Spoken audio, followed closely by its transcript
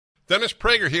Dennis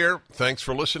Prager here. Thanks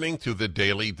for listening to the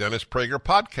Daily Dennis Prager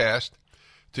Podcast.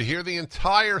 To hear the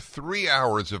entire 3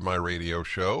 hours of my radio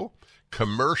show,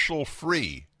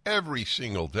 commercial-free, every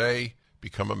single day,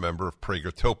 become a member of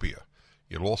Pragertopia.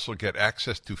 You'll also get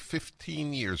access to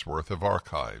 15 years' worth of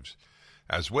archives,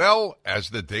 as well as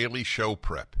the daily show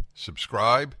prep.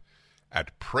 Subscribe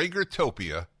at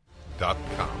pragertopia.com.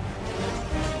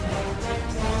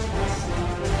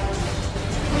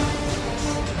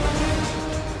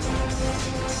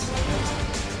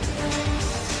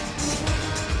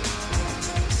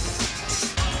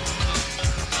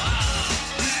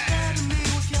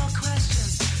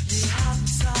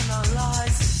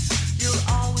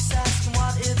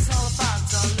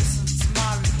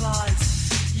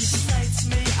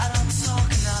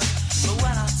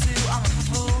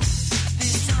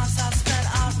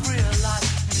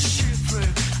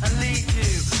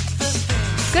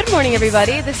 Good morning,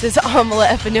 everybody. This is Amala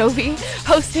Ekpunobi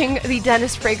hosting the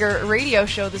Dennis Prager radio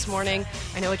show this morning.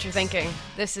 I know what you're thinking.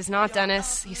 This is not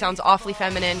Dennis. He sounds awfully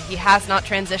feminine. He has not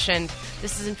transitioned.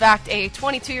 This is, in fact, a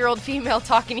 22-year-old female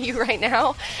talking to you right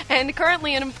now, and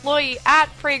currently an employee at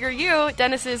PragerU,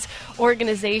 Dennis's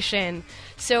organization.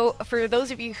 So, for those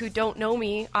of you who don't know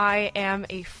me, I am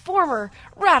a former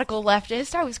radical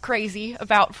leftist. I was crazy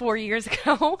about 4 years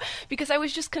ago because I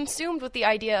was just consumed with the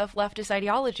idea of leftist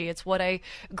ideology. It's what I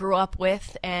grew up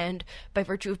with, and by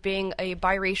virtue of being a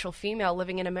biracial female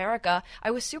living in America,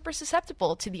 I was super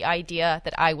susceptible to the idea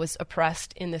that I was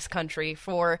oppressed in this country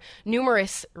for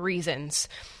numerous reasons.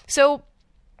 So,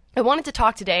 I wanted to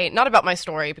talk today, not about my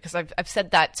story, because I've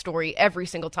said that story every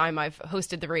single time I've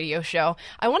hosted the radio show.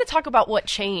 I want to talk about what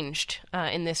changed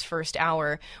in this first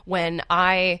hour when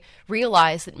I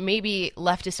realized that maybe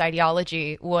leftist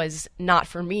ideology was not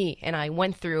for me, and I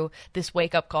went through this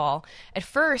wake-up call. At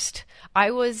first,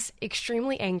 I was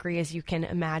extremely angry, as you can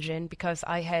imagine, because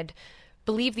I had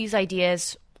believed these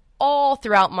ideas all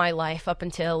throughout my life up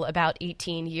until about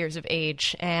 18 years of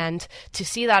age, and to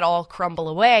see that all crumble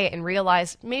away and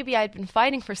realize maybe I'd been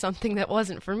fighting for something that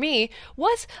wasn't for me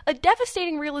was a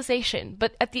devastating realization.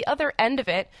 But at the other end of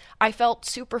it, I felt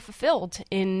super fulfilled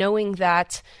in knowing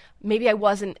that maybe I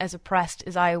wasn't as oppressed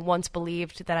as I once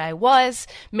believed that I was.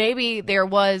 Maybe there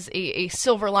was a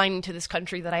silver lining to this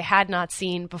country that I had not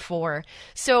seen before.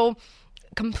 So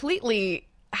completely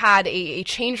had a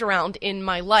change around in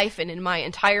my life and in my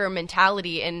entire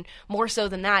mentality, and more so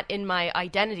than that, in my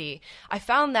identity. I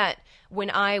found that when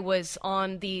I was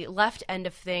on the left end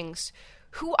of things,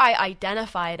 who I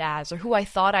identified as, or who I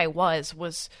thought I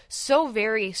was so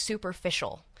very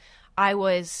superficial. I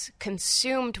was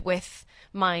consumed with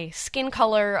my skin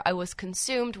color, I was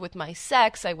consumed with my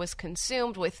sex, I was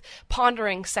consumed with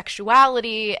pondering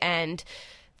sexuality, and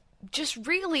just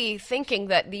really thinking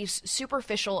that these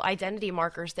superficial identity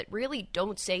markers that really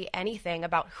don't say anything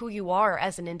about who you are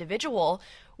as an individual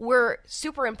were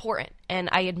super important, and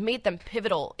I had made them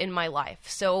pivotal in my life.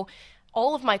 So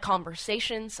all of my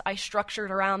conversations I structured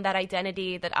around that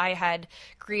identity that I had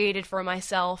created for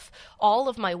myself. All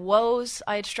of my woes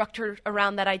I had structured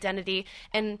around that identity,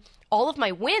 and all of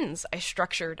my wins I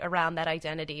structured around that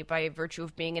identity by virtue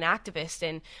of being an activist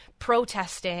and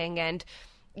protesting and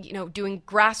doing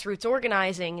grassroots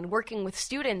organizing and working with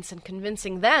students and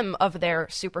convincing them of their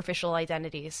superficial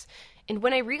identities. And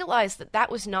when I realized that that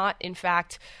was not, in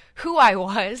fact, who I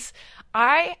was,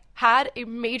 I had a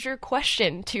major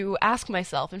question to ask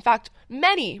myself. In fact,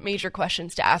 many major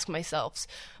questions to ask myself.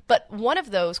 But one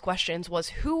of those questions was,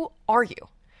 who are you?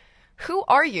 Who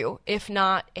are you if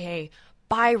not a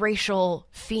biracial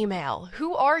female?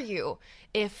 Who are you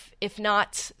if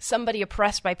not somebody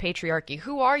oppressed by patriarchy?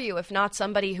 Who are you if not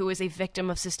somebody who is a victim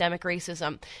of systemic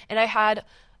racism? And I had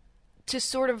to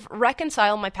sort of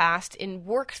reconcile my past and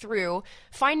work through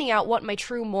finding out what my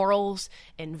true morals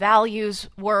and values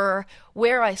were,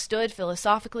 where I stood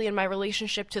philosophically in my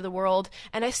relationship to the world,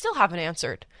 and I still haven't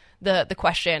answered the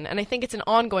question. And I think it's an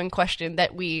ongoing question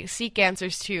that we seek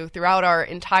answers to throughout our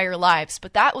entire lives.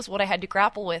 But that was what I had to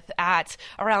grapple with at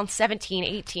around 17,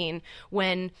 18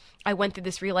 when I went through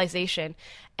this realization.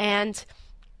 And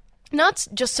not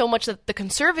just so much that the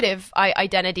conservative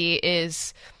identity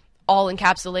is all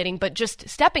encapsulating, but just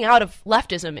stepping out of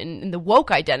leftism in the woke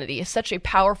identity is such a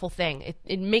powerful thing.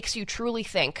 It makes you truly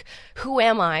think, who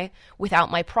am I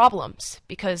without my problems?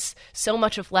 Because so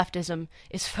much of leftism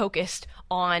is focused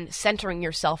on centering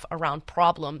yourself around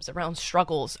problems, around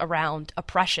struggles, around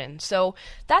oppression. So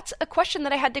that's a question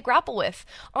that I had to grapple with.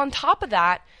 On top of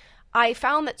that, I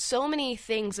found that so many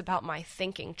things about my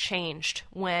thinking changed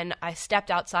when I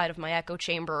stepped outside of my echo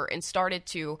chamber and started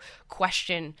to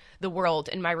question the world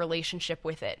and my relationship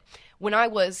with it. When I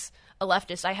was a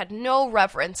leftist, I had no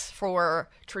reverence for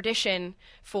tradition,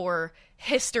 for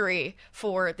history,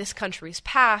 for this country's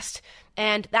past,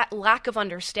 and that lack of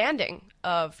understanding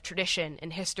of tradition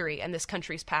and history and this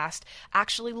country's past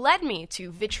actually led me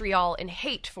to vitriol and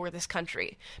hate for this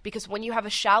country. Because when you have a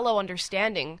shallow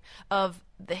understanding of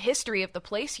the history of the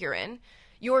place you're in,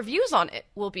 your views on it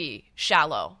will be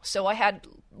shallow. So I had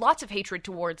lots of hatred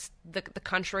towards the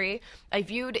country. I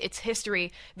viewed its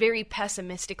history very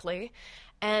pessimistically.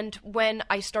 And when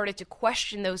I started to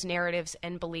question those narratives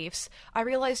and beliefs, I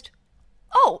realized,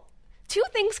 oh, two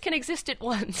things can exist at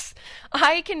once.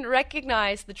 I can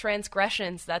recognize the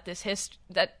transgressions that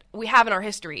that we have in our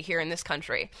history here in this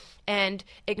country and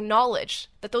acknowledge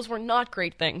that those were not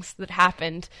great things that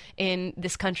happened in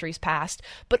this country's past,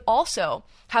 but also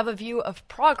have a view of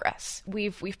progress.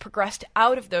 We've progressed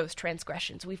out of those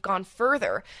transgressions. We've gone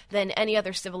further than any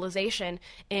other civilization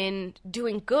in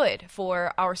doing good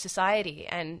for our society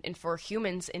and for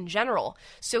humans in general.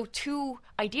 So two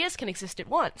ideas can exist at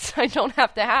once. I don't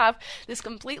have to have this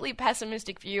completely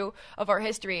pessimistic view of our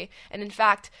history. And in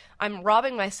fact, I'm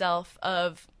robbing myself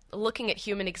of looking at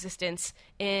human existence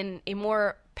in a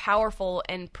more powerful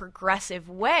and progressive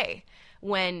way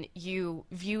when you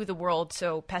view the world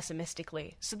so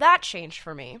pessimistically. So that changed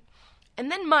for me. And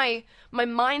then my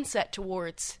mindset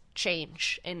towards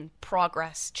change and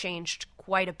progress changed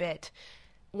quite a bit.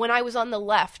 When I was on the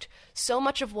left, so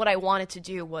much of what I wanted to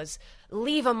do was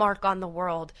leave a mark on the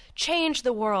world, change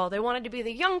the world. I wanted to be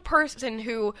the young person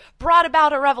who brought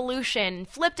about a revolution,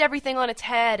 flipped everything on its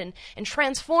head, and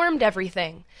transformed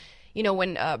everything. You know,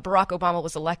 when Barack Obama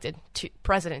was elected to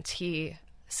president, he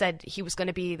said he was going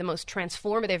to be the most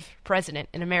transformative president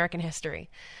in American history.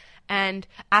 And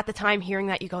at the time, hearing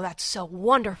that, you go, that's so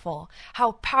wonderful.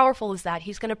 How powerful is that?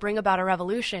 He's going to bring about a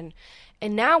revolution.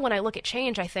 And now when I look at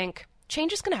change, I think,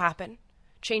 change is going to happen.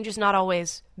 Change is not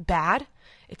always bad.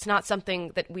 It's not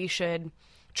something that we should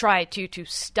try to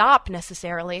stop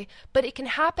necessarily, but it can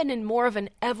happen in more of an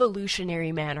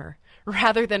evolutionary manner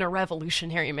rather than a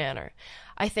revolutionary manner.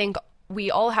 I think we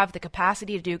all have the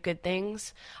capacity to do good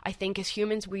things. I think as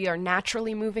humans, we are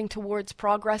naturally moving towards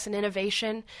progress and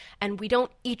innovation, and we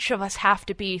don't each of us have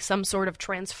to be some sort of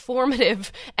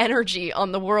transformative energy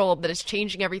on the world that is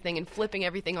changing everything and flipping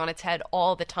everything on its head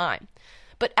all the time.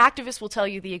 But activists will tell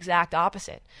you the exact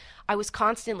opposite. I was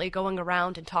constantly going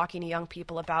around and talking to young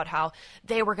people about how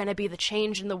they were going to be the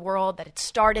change in the world, that it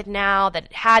started now, that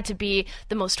it had to be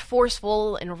the most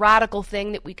forceful and radical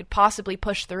thing that we could possibly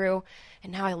push through.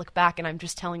 And now I look back and I'm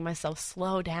just telling myself,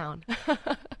 slow down.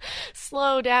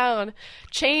 Slow down.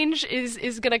 Change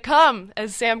is going to come,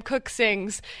 as Sam Cooke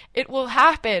sings. It will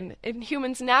happen, and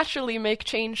humans naturally make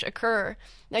change occur.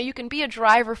 Now, you can be a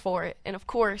driver for it, and of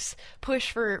course,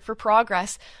 push for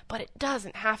progress, but it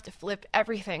doesn't have to flip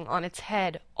everything on its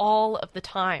head all of the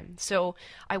time. So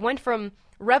I went from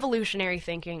revolutionary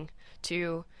thinking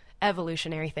to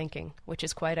evolutionary thinking, which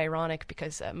is quite ironic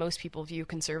because most people view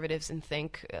conservatives and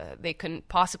think they couldn't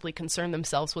possibly concern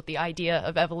themselves with the idea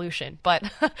of evolution.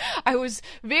 But I was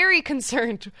very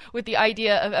concerned with the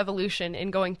idea of evolution in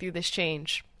going through this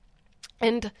change.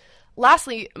 And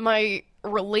lastly, my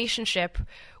relationship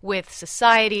with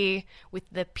society, with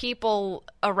the people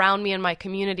around me in my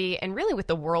community, and really with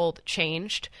the world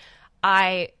changed.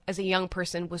 I, as a young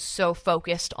person, was so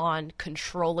focused on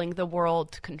controlling the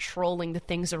world, controlling the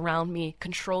things around me,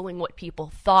 controlling what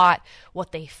people thought,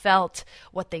 what they felt,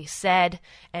 what they said.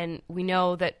 And we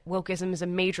know that wokeism is a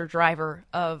major driver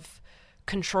of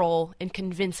control and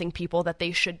convincing people that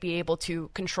they should be able to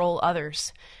control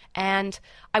others. And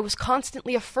I was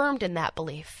constantly affirmed in that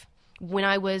belief. When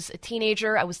I was a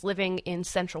teenager, I was living in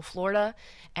Central Florida,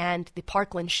 and the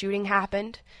Parkland shooting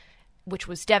happened, which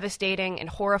was devastating and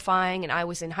horrifying, and I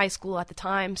was in high school at the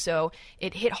time, so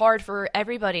it hit hard for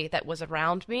everybody that was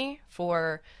around me,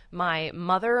 for my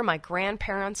mother, my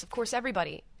grandparents, of course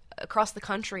everybody across the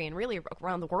country and really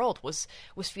around the world was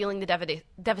feeling the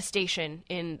devastation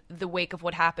in the wake of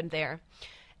what happened there.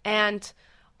 And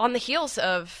on the heels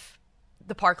of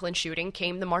the Parkland shooting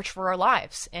came the March for Our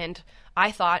Lives, and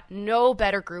I thought no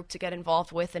better group to get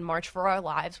involved with than March for Our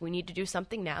Lives. We need to do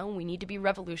something now, and we need to be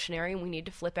revolutionary, and we need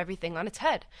to flip everything on its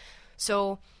head.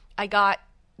 So I got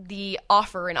the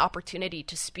offer and opportunity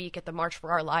to speak at the March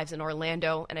for Our Lives in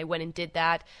Orlando, and I went and did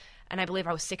that, and I believe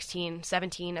I was 16,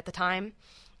 17 at the time,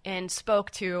 and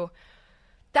spoke to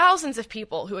thousands of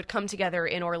people who had come together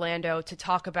in Orlando to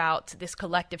talk about this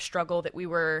collective struggle that we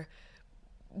were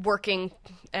working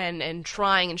and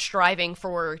trying and striving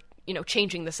for, you know,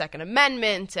 changing the Second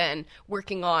Amendment and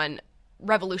working on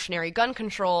revolutionary gun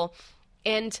control.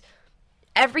 And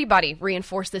everybody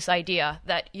reinforced this idea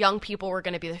that young people were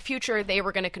going to be the future, they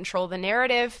were going to control the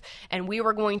narrative, and we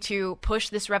were going to push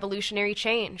this revolutionary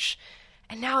change.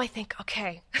 And now I think,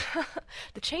 okay,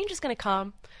 the change is going to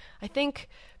come. I think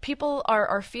people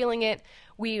are feeling it.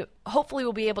 We hopefully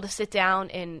will be able to sit down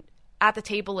and at the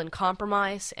table and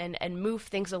compromise and move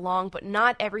things along, but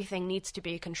not everything needs to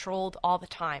be controlled all the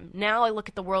time. Now I look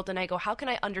at the world and I go, how can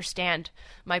I understand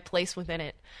my place within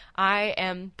it? I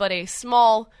am but a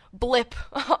small blip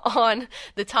on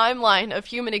the timeline of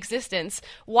human existence.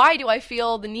 Why do I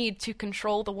feel the need to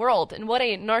control the world? And what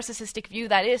a narcissistic view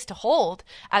that is to hold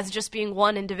as just being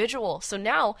one individual. So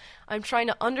now I'm trying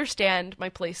to understand my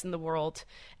place in the world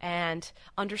and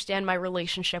understand my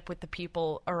relationship with the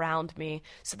people around me.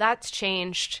 So that's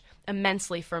changed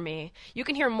immensely for me. You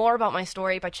can hear more about my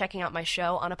story by checking out my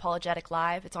show, Unapologetic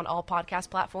Live. It's on all podcast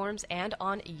platforms and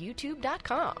on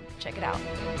youtube.com. Check it out.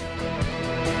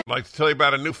 I'd like to tell you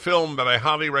about a new film that I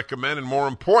highly recommend, and more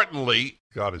importantly,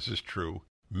 God, is this true?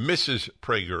 Mrs.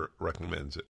 Prager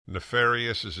recommends it.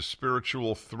 Nefarious is a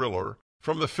spiritual thriller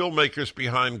from the filmmakers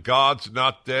behind God's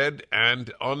Not Dead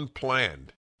and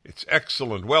Unplanned. It's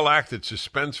excellent, well-acted,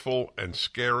 suspenseful, and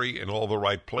scary in all the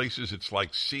right places. It's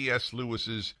like C.S.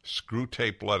 Lewis's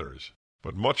Screwtape Letters.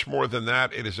 But much more than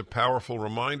that, it is a powerful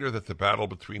reminder that the battle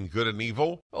between good and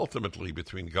evil, ultimately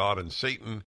between God and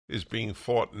Satan, is being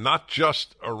fought not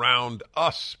just around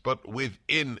us, but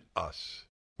within us.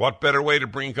 What better way to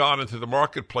bring God into the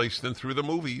marketplace than through the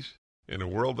movies? In a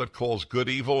world that calls good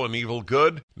evil and evil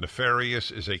good, Nefarious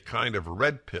is a kind of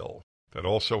red pill that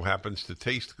also happens to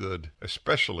taste good,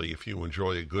 especially if you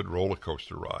enjoy a good roller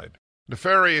coaster ride.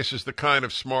 Nefarious is the kind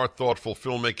of smart, thoughtful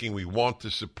filmmaking we want to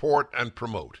support and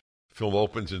promote. The film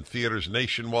opens in theaters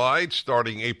nationwide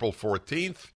starting April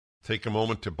 14th. Take a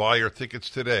moment to buy your tickets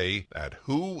today at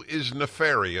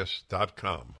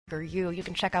whoisnefarious.com. You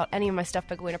can check out any of my stuff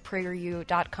by going to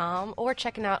prageru.com or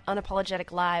checking out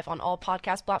Unapologetic Live on all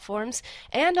podcast platforms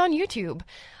and on YouTube.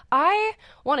 I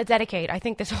want to dedicate, I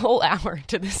think, this whole hour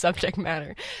to this subject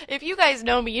matter. If you guys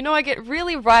know me, you know I get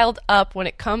really riled up when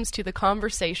it comes to the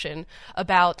conversation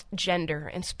about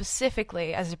gender, and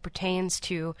specifically as it pertains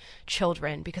to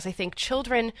children, because I think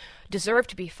children deserve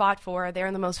to be fought for.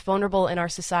 They're the most vulnerable in our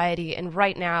society, and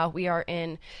right now we are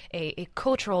in a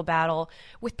cultural battle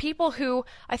with people who,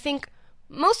 I think,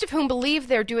 most of whom believe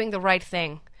they're doing the right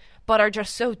thing, but are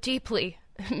just so deeply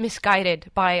misguided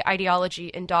by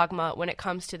ideology and dogma when it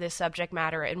comes to this subject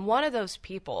matter. And one of those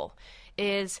people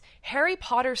is Harry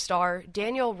Potter star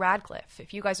Daniel Radcliffe.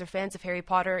 If you guys are fans of Harry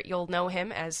Potter, you'll know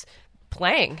him as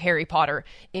playing Harry Potter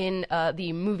in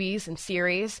the movies and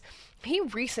series. He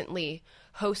recently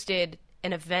hosted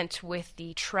an event with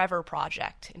the Trevor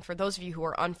Project. And for those of you who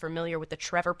are unfamiliar with the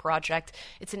Trevor Project,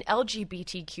 it's an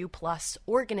LGBTQ plus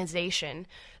organization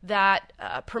that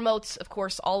promotes, of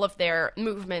course, all of their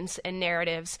movements and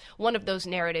narratives. One of those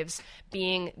narratives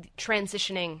being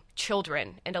transitioning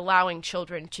children and allowing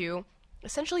children to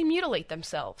essentially mutilate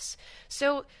themselves.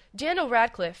 So Daniel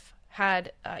Radcliffe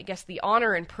had, I guess, the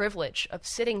honor and privilege of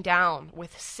sitting down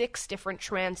with 6 different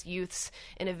trans youths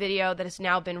in a video that has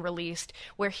now been released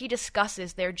where he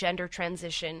discusses their gender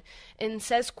transition and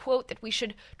says, quote, that we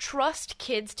should trust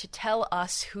kids to tell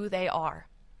us who they are.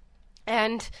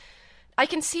 And I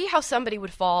can see how somebody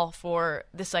would fall for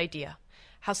this idea,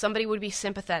 how somebody would be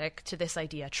sympathetic to this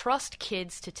idea. Trust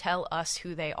kids to tell us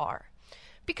who they are.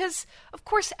 Because, of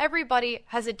course, everybody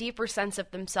has a deeper sense of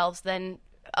themselves than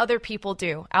other people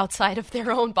do outside of their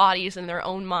own bodies and their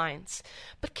own minds.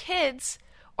 But kids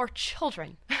are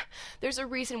children. There's a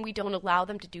reason we don't allow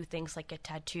them to do things like get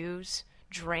tattoos,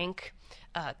 drink,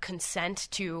 consent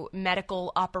to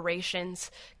medical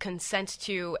operations, consent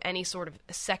to any sort of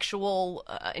sexual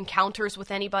encounters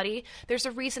with anybody. There's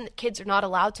a reason that kids are not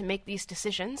allowed to make these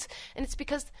decisions, and it's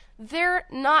because they're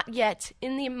not yet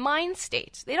in the mind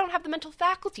state. They don't have the mental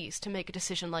faculties to make a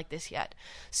decision like this yet.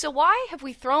 So why have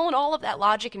we thrown all of that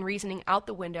logic and reasoning out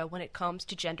the window when it comes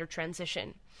to gender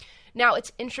transition? Now,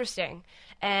 it's interesting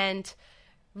and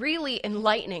really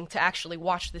enlightening to actually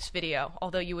watch this video,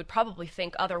 although you would probably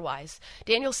think otherwise.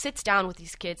 Daniel sits down with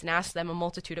these kids and asks them a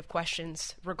multitude of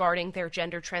questions regarding their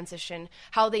gender transition,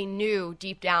 how they knew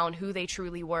deep down who they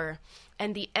truly were,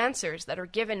 and the answers that are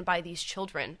given by these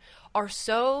children are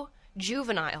so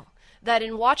juvenile that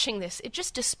in watching this, it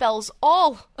just dispels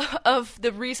all of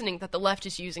the reasoning that the left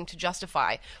is using to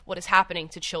justify what is happening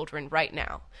to children right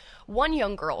now. One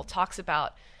young girl talks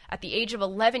about, at the age of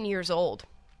 11 years old,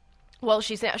 well,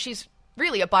 she's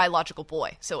really a biological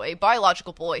boy. So a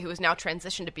biological boy who has now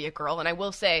transitioned to be a girl, and I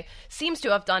will say seems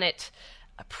to have done it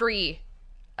pre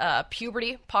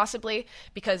puberty, possibly,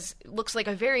 because it looks like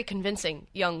a very convincing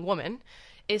young woman,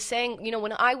 is saying,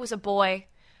 when I was a boy,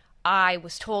 I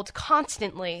was told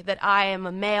constantly that I am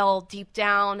a male deep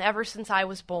down ever since I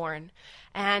was born.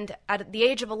 And at the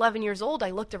age of 11 years old,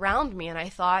 I looked around me and I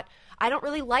thought, I don't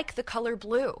really like the color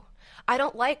blue. I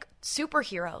don't like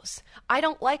superheroes. I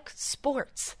don't like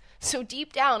sports. So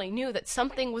deep down, I knew that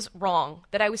something was wrong,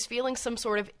 that I was feeling some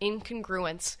sort of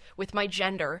incongruence with my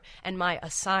gender and my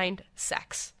assigned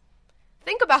sex.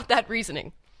 Think about that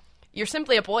reasoning. You're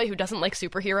simply a boy who doesn't like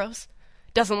superheroes,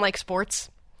 doesn't like sports,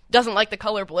 doesn't like the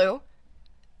color blue.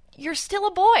 You're still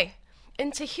a boy.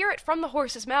 And to hear it from the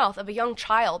horse's mouth of a young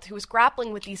child who was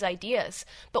grappling with these ideas,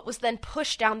 but was then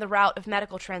pushed down the route of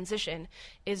medical transition,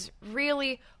 is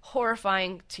really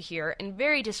horrifying to hear and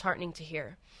very disheartening to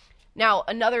hear. Now,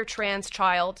 another trans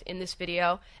child in this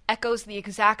video echoes the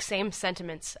exact same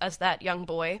sentiments as that young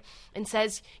boy and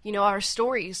says, our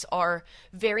stories are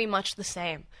very much the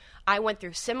same. I went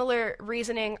through similar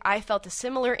reasoning, I felt a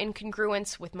similar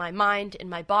incongruence with my mind and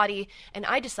my body, and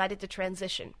I decided to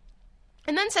transition.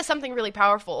 And then says something really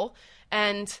powerful,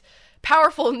 and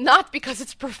powerful not because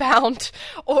it's profound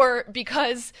or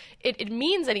because it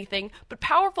means anything, but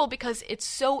powerful because it's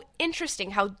so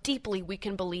interesting how deeply we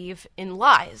can believe in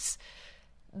lies.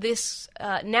 This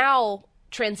now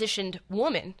transitioned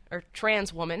woman, or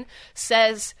trans woman,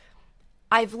 says,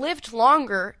 I've lived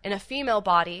longer in a female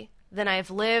body than I've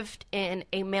lived in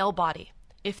a male body.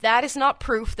 If that is not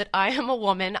proof that I am a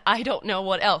woman, I don't know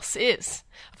what else is.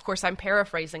 Of course, I'm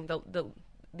paraphrasing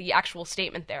the actual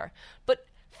statement there. But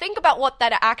think about what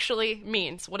that actually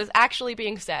means, what is actually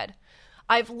being said.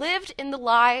 I've lived in the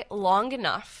lie long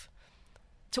enough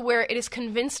to where it has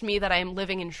convinced me that I am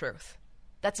living in truth.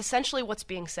 That's essentially what's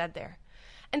being said there.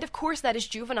 And of course, that is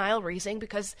juvenile reasoning,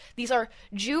 because these are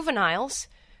juveniles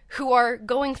who are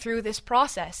going through this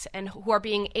process and who are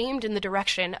being aimed in the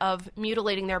direction of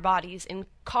mutilating their bodies and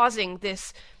causing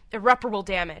this irreparable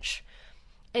damage.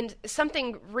 And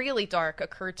something really dark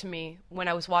occurred to me when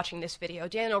I was watching this video.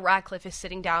 Daniel Radcliffe is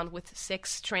sitting down with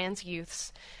 6 trans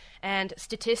youths, and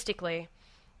statistically,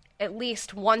 at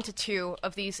least 1 to 2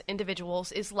 of these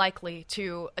individuals is likely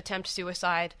to attempt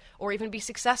suicide or even be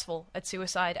successful at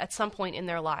suicide at some point in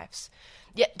their lives.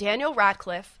 Yet Daniel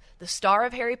Radcliffe, the star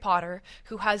of Harry Potter,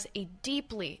 who has a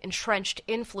deeply entrenched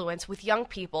influence with young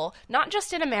people, not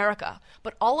just in America,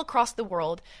 but all across the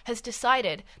world, has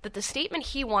decided that the statement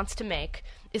he wants to make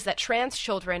is that trans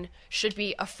children should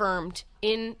be affirmed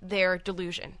in their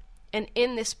delusion and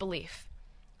in this belief.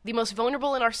 The most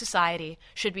vulnerable in our society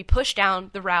should be pushed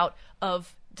down the route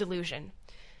of delusion.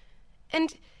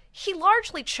 And he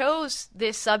largely chose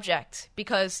this subject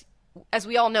because, as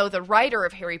we all know, the writer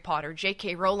of Harry Potter,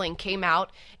 J.K. Rowling, came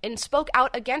out and spoke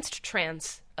out against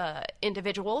trans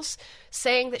individuals,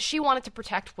 saying that she wanted to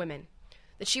protect women,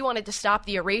 that she wanted to stop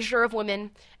the erasure of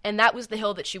women, and that was the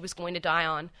hill that she was going to die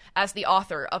on as the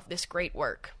author of this great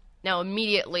work. Now,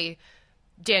 immediately,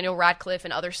 Daniel Radcliffe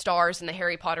and other stars in the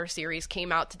Harry Potter series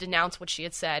came out to denounce what she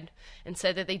had said and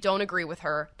said that they don't agree with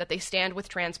her, that they stand with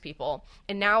trans people.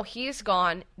 And now he's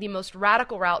gone the most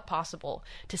radical route possible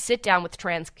to sit down with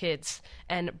trans kids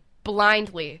and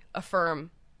blindly affirm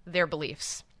their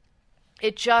beliefs.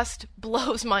 It just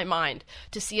blows my mind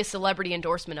to see a celebrity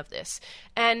endorsement of this.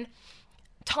 And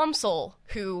Tom Sowell,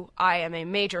 who I am a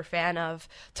major fan of,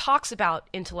 talks about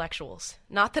intellectuals.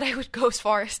 Not that I would go as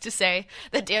far as to say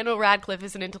that Daniel Radcliffe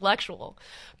is an intellectual,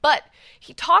 but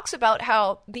he talks about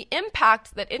how the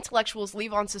impact that intellectuals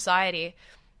leave on society,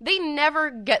 they never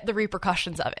get the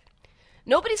repercussions of it.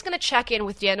 Nobody's going to check in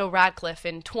with Daniel Radcliffe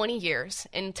in 20 years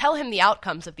and tell him the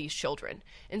outcomes of these children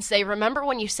and say, remember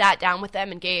when you sat down with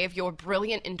them and gave your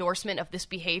brilliant endorsement of this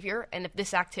behavior and of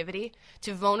this activity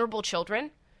to vulnerable children?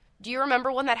 Do you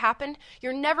remember when that happened?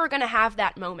 You're never going to have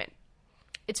that moment.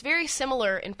 It's very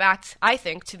similar, in fact, I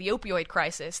think, to the opioid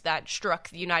crisis that struck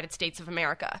the United States of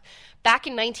America. Back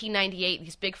in 1998,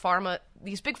 these big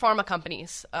pharma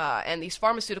companies and these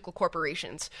pharmaceutical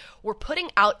corporations were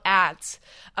putting out ads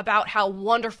about how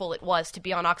wonderful it was to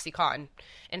be on OxyContin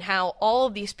and how all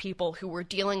of these people who were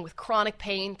dealing with chronic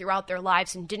pain throughout their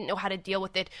lives and didn't know how to deal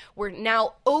with it were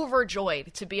now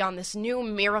overjoyed to be on this new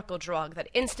miracle drug that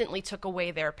instantly took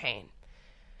away their pain.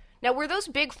 Now, were those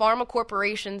big pharma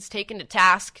corporations taken to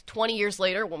task 20 years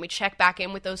later when we check back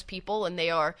in with those people and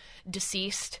they are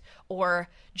deceased or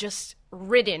just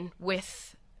ridden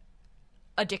with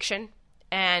addiction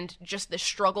and just the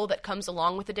struggle that comes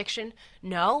along with addiction?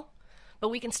 No. But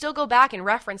we can still go back and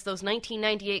reference those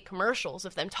 1998 commercials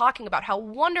of them talking about how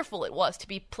wonderful it was to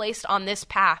be placed on this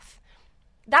path.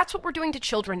 That's what we're doing to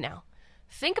children now.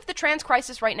 Think of the trans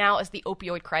crisis right now as the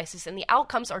opioid crisis, and the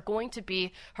outcomes are going to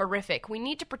be horrific. We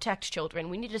need to protect children.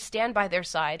 We need to stand by their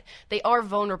side. They are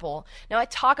vulnerable. Now, I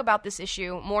talk about this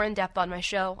issue more in depth on my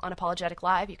show, Unapologetic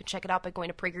Live. You can check it out by going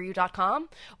to PragerU.com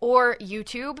or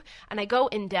YouTube, and I go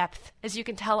in depth. As you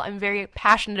can tell, I'm very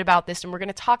passionate about this, and we're going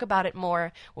to talk about it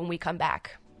more when we come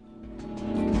back.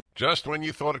 Just when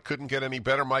you thought it couldn't get any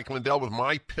better, Mike Lindell with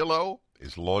MyPillow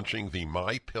is launching the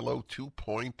MyPillow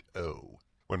 2.0.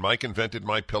 When Mike invented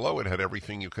MyPillow, it had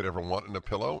everything you could ever want in a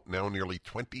pillow. Now, nearly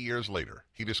 20 years later,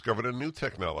 he discovered a new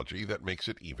technology that makes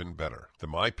it even better. The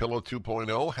MyPillow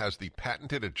 2.0 has the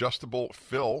patented adjustable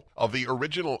fill of the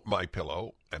original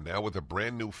MyPillow, and now with a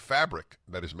brand new fabric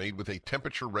that is made with a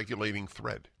temperature-regulating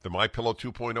thread. The MyPillow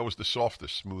 2.0 is the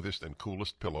softest, smoothest, and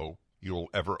coolest pillow you'll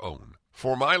ever own.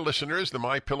 For my listeners, the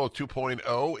MyPillow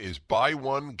 2.0 is buy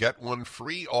one, get one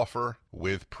free offer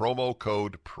with promo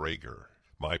code Prager.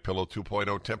 MyPillow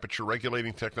 2.0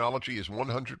 temperature-regulating technology is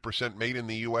 100% made in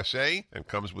the USA and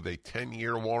comes with a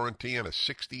 10-year warranty and a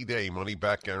 60-day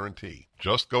money-back guarantee.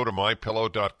 Just go to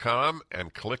MyPillow.com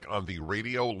and click on the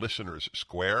radio listeners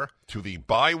square to the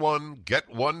buy one, get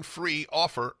one free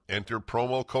offer. Enter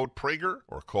promo code Prager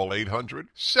or call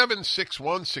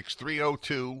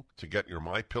 800-761-6302 to get your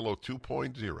MyPillow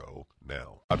 2.0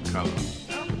 now.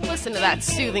 Listen to that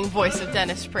soothing voice of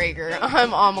Dennis Prager.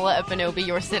 I'm Amala Ekpunobi,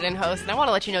 your sit-in host, and I want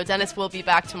to let you know Dennis will be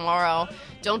back tomorrow.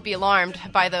 Don't be alarmed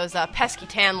by those pesky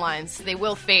tan lines. They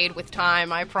will fade with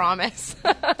time, I promise.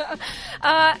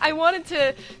 I wanted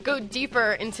to go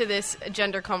deeper into this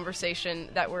gender conversation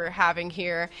that we're having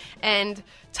here and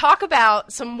talk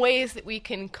about some ways that we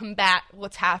can combat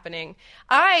what's happening.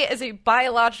 I, as a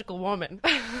biological woman,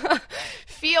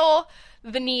 feel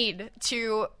the need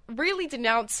to really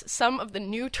denounce some of the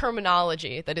new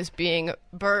terminology that is being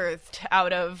birthed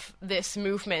out of this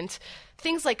movement.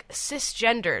 Things like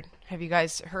cisgendered. Have you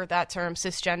guys heard that term,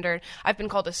 cisgendered? I've been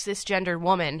called a cisgendered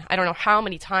woman I don't know how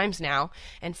many times now,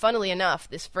 and funnily enough,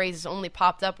 this phrase has only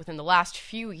popped up within the last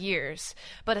few years.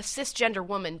 But a cisgender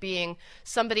woman being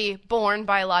somebody born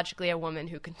biologically a woman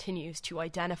who continues to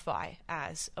identify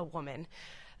as a woman.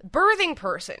 Birthing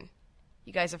person.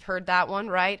 You guys have heard that one,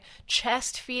 right?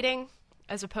 Chest feeding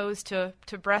as opposed to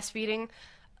breastfeeding.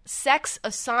 Sex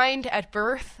assigned at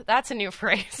birth. That's a new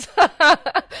phrase.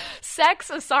 Sex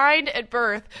assigned at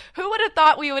birth. Who would have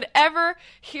thought we would ever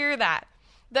hear that?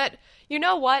 That, you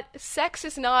know what? Sex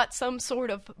is not some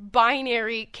sort of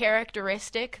binary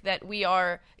characteristic that we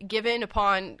are given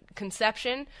upon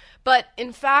conception, but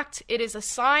in fact, it is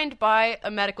assigned by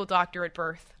a medical doctor at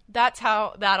birth. That's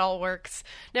how that all works.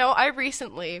 Now, I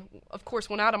recently, of course,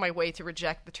 went out of my way to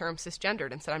reject the term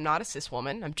cisgendered and said, I'm not a cis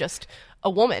woman, I'm just a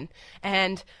woman.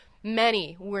 And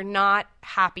many were not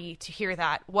happy to hear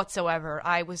that whatsoever.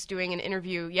 I was doing an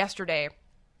interview yesterday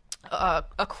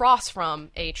across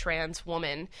from a trans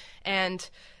woman, and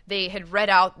they had read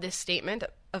out this statement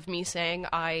of me saying,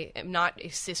 I am not a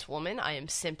cis woman, I am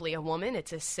simply a woman.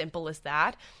 It's as simple as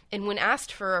that. And when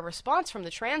asked for a response from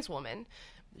the trans woman,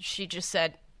 she just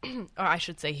said, or I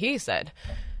should say he said,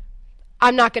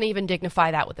 I'm not going to even dignify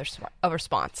that with a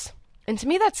response. And to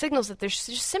me that signals that there's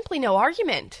just simply no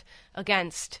argument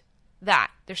against that.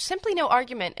 There's simply no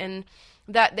argument, and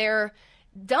that they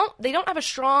don't have a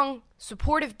strong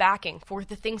supportive backing for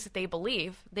the things that they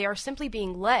believe. They are simply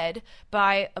being led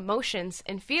by emotions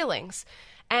and feelings.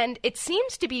 And it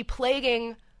seems to be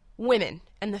plaguing women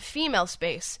and the female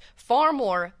space far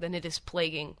more than it is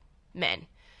plaguing men.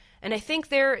 And I think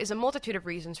there is a multitude of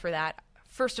reasons for that.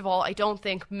 First of all, I don't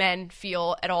think men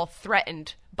feel at all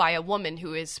threatened by a woman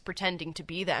who is pretending to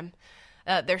be them.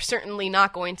 They're certainly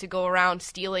not going to go around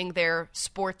stealing their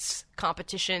sports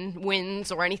competition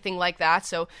wins or anything like that,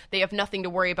 so they have nothing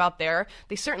to worry about there.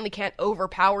 They certainly can't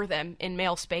overpower them in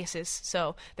male spaces,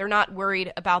 so they're not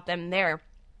worried about them there.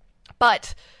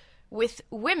 But with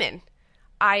women,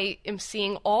 I am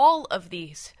seeing all of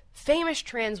these famous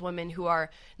trans women who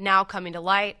are now coming to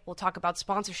light. We'll talk about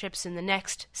sponsorships in the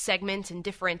next segment and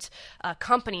different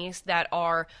companies that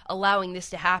are allowing this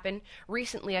to happen.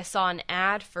 Recently, I saw an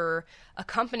ad for a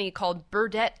company called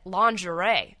Burdette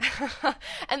Lingerie.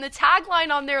 And the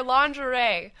tagline on their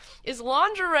lingerie is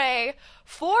lingerie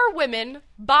for women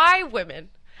by women.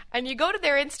 And you go to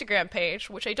their Instagram page,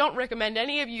 which I don't recommend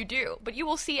any of you do, but you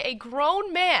will see a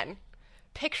grown man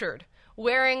pictured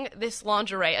wearing this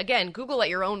lingerie. Again, Google at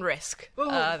your own risk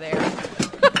there.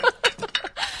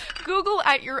 Google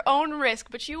at your own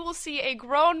risk, but you will see a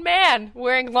grown man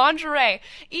wearing lingerie,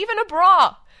 even a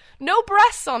bra. No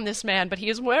breasts on this man, but he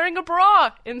is wearing a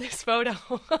bra in this photo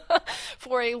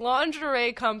for a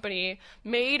lingerie company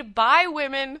made by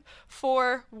women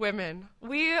for women.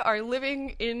 We are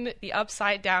living in the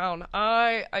upside down.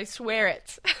 I swear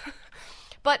it.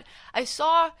 But I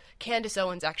saw Candace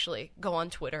Owens actually go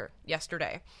on Twitter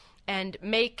yesterday and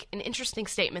make an interesting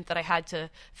statement that I had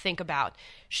to think about.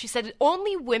 She said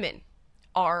only women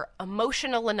are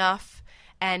emotional enough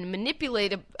and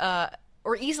manipulated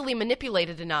or easily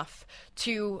manipulated enough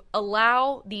to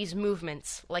allow these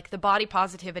movements, like the body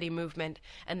positivity movement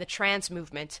and the trans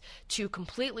movement, to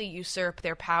completely usurp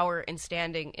their power and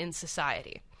standing in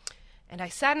society. And I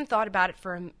sat and thought about it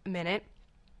for a minute,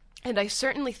 and I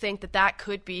certainly think that that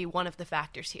could be one of the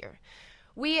factors here.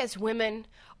 We as women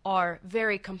are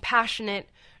very compassionate,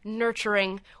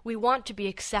 nurturing. We want to be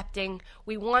accepting.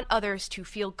 We want others to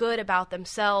feel good about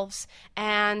themselves,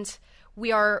 and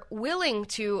we are willing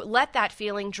to let that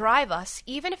feeling drive us,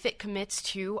 even if it commits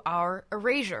to our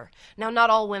erasure. Now, not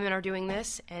all women are doing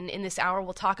this, and in this hour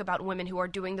we'll talk about women who are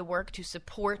doing the work to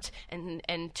support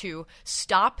and to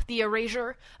stop the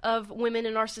erasure of women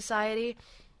in our society.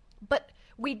 But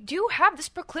we do have this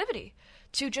proclivity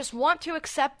to just want to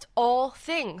accept all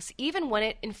things, even when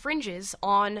it infringes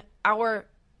on our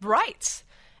rights.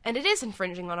 And it is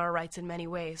infringing on our rights in many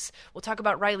ways. We'll talk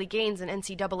about Riley Gaines, an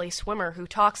NCAA swimmer, who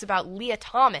talks about Leah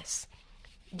Thomas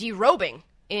derobing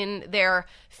in their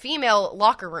female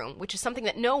locker room, which is something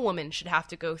that no woman should have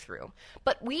to go through.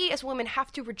 But we as women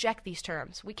have to reject these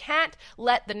terms. We can't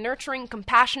let the nurturing,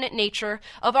 compassionate nature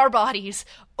of our bodies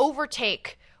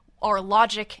overtake our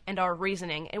logic and our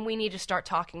reasoning, and we need to start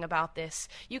talking about this.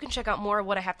 You can check out more of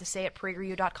what I have to say at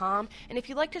PragerU.com, and if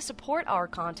you'd like to support our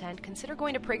content, consider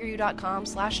going to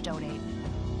PragerU.com/donate.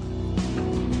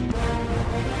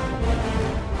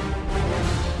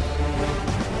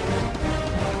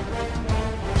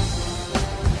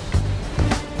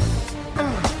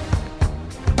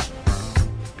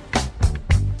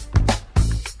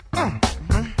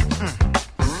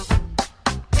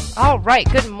 All right,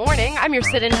 good morning. I'm your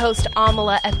sit-in host,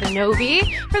 Amala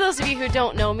Ekpunobi. For those of you who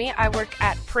don't know me, I work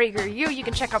at PragerU. You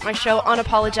can check out my show,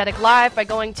 Unapologetic Live, by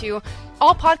going to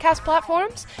all podcast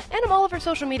platforms, and I'm all over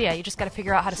social media. You just got to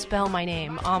figure out how to spell my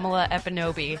name, Amala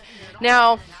Ekpunobi.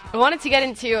 Now, I wanted to get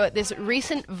into this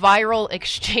recent viral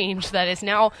exchange that is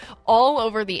now all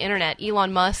over the internet.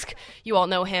 Elon Musk, you all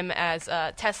know him as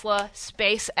Tesla,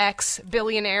 SpaceX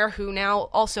billionaire, who now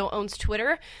also owns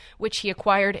Twitter, which he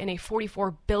acquired in a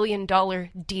 $44 billion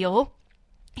deal.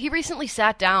 He recently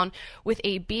sat down with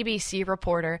a BBC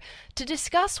reporter to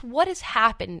discuss what has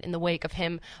happened in the wake of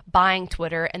him buying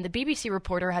Twitter, and the BBC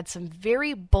reporter had some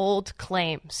very bold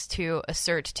claims to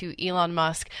assert to Elon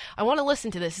Musk. I want to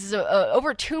listen to this. This is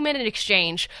over a 2-minute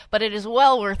exchange, but it is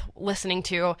well worth listening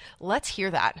to. Let's hear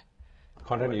that.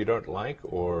 Content you don't like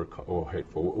or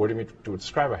hateful? What do you mean to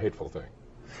describe a hateful thing?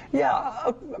 Yeah,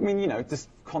 I mean, just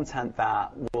content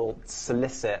that will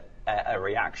solicit a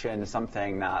reaction,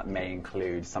 something that may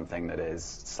include something that is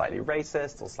slightly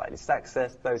racist or slightly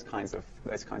sexist, those kinds of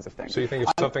things. So you think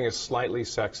if something is slightly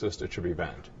sexist, it should be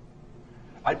banned?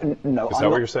 No. Is that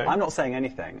what you're saying? I'm not saying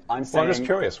anything. I'm saying. Well, I'm just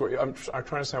curious. I'm trying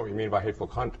to understand what you mean by hateful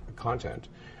content,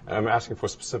 and I'm asking for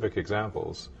specific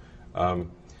examples. And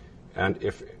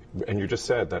you just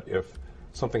said that if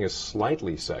something is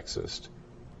slightly sexist,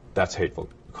 that's hateful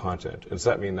content. Does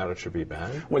that mean that it should be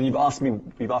banned? Well, you've asked me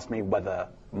whether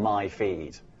my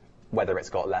feed, whether it's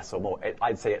got less or more.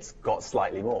 I'd say it's got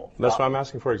slightly more. That's why I'm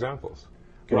asking for examples.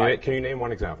 Can you name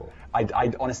one example?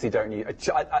 I honestly don't use.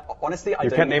 Honestly, I you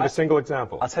don't. can't name a single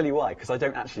example. I'll tell you why. Because I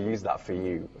don't actually use that for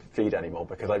you feed anymore.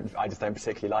 Because I just don't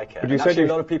particularly like it. But you said a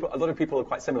lot of people are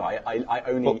quite similar. I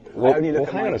only look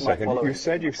at hang on a my second. following. You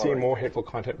said you've seen more hateful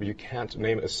content, but you can't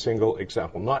name a single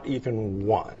example, not even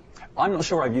one. I'm not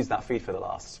sure I've used that feed for the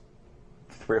last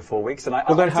 3 or 4 weeks.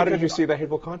 Well, then how did you see the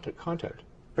hateful content?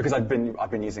 Because I've been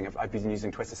using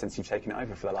Twitter since you've taken it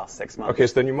over for the last 6 months. Okay,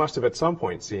 so then you must have at some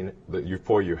point seen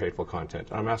for you hateful content.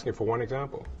 I'm asking for one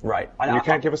example. Right. And you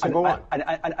can't give a single one. And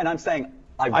I'm saying...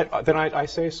 Then I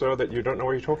say, sir, that you don't know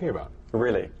what you're talking about.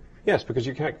 Really? Yes, because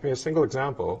you can't give me a single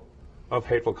example of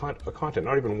hateful content,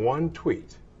 not even one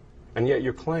tweet. And yet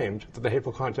you claimed that the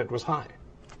hateful content was high.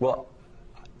 Well...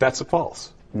 That's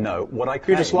false. No, what I claimed...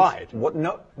 You just lied.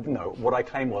 What I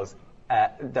claimed was...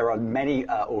 there are many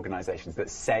organizations that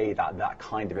say that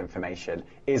kind of information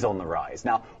is on the rise.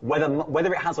 Now,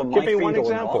 whether it has on my feed or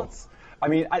not, I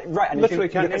mean, right, and Literally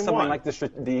if you can't look at name something one. like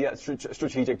the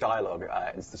Strategic Dialogue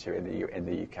Institute in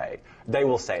the UK, they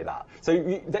will say that. So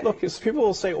Look, people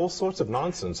will say all sorts of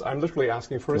nonsense. I'm literally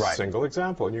asking for a Right. single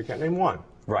example, and you can't name one.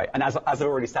 Right, and as I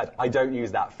already said, I don't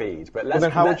use that feed. But Well,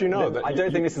 then how would you know that? I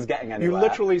don't think this is getting anywhere. You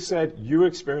literally said you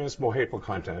experienced more hateful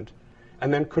content,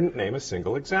 and then couldn't name a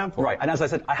single example. Right, and as I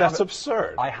said, that's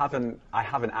absurd. I haven't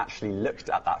actually looked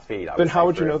at that feed. Then how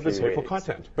would you know this there's hateful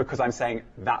content? Because I'm saying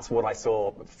that's what I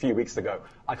saw a few weeks ago.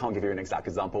 I can't give you an exact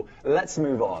example. Let's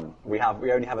move on. We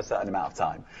only have a certain amount of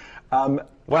time.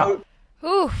 Wow.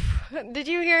 Oof. Did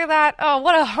you hear that? Oh,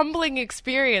 what a humbling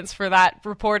experience for that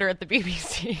reporter at the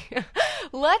BBC.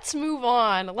 Let's move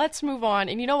on. Let's move on.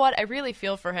 And you know what? I really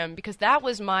feel for him because that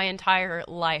was my entire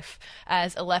life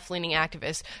as a left-leaning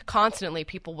activist. Constantly,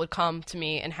 people would come to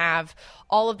me and have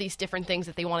all of these different things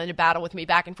that they wanted to battle with me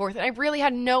back and forth. And I really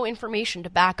had no information to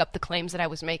back up the claims that I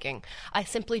was making. I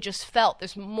simply just felt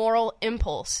this moral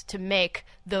impulse to make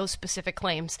those specific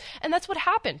claims. And that's what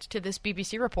happened to this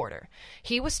BBC reporter.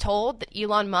 He was told that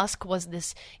Elon Musk was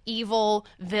this evil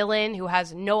villain who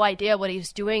has no idea what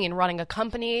he's doing in running a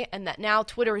company, and that now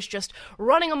Twitter is just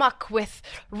running amok with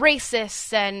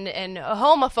racists and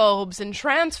homophobes and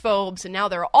transphobes, and now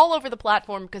they're all over the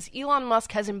platform because Elon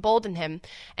Musk has emboldened him,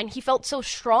 and he felt so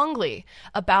strongly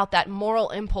about that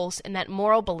moral impulse and that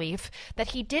moral belief that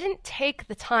he didn't take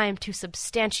the time to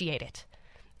substantiate it.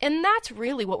 And that's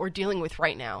really what we're dealing with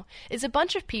right now, is a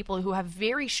bunch of people who have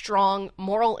very strong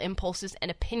moral impulses and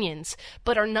opinions,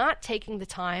 but are not taking the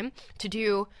time to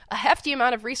do a hefty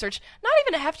amount of research, not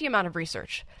even a hefty amount of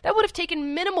research. That would have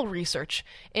taken minimal research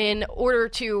in order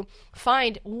to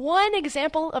find one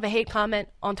example of a hate comment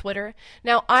on Twitter.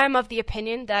 Now, I'm of the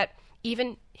opinion that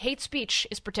even hate speech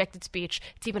is protected speech.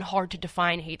 It's even hard to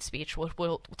define hate speech, which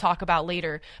we'll talk about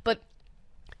later. But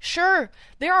sure,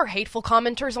 there are hateful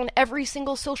commenters on every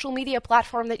single social media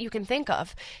platform that you can think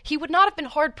of. He would not have been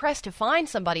hard-pressed to find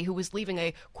somebody who was leaving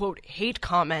a, quote, hate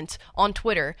comment on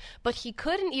Twitter, but he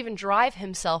couldn't even drive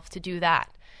himself to do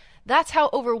that. That's how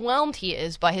overwhelmed he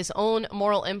is by his own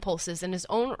moral impulses and his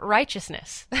own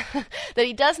righteousness, that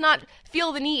he does not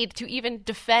feel the need to even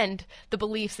defend the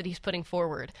beliefs that he's putting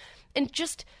forward. And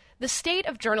just the state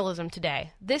of journalism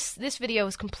today, this video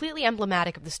is completely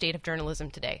emblematic of the state of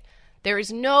journalism today. There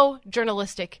is no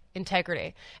journalistic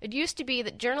integrity. It used to be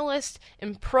that journalists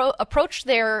approached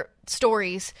their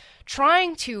stories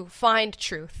trying to find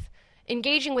truth,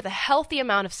 engaging with a healthy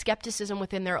amount of skepticism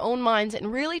within their own minds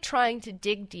and really trying to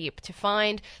dig deep to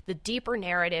find the deeper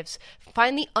narratives,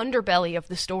 find the underbelly of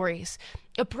the stories.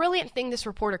 A brilliant thing this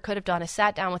reporter could have done is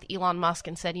sat down with Elon Musk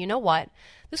and said, you know what?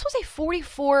 This was a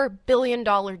 $44 billion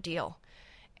deal.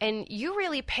 And you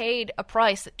really paid a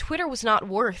price that Twitter was not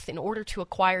worth in order to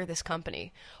acquire this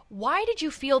company. Why did you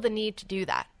feel the need to do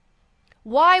that?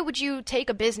 Why would you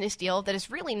take a business deal that is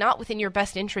really not within your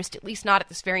best interest, at least not at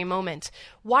this very moment?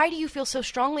 Why do you feel so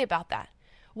strongly about that?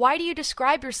 Why do you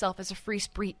describe yourself as a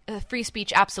free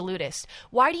speech absolutist?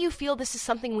 Why do you feel this is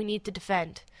something we need to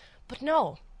defend? But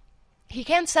no. He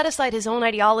can't set aside his own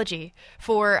ideology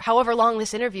for however long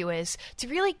this interview is to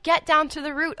really get down to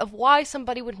the root of why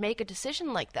somebody would make a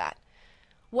decision like that.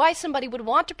 Why somebody would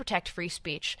want to protect free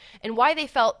speech, and why they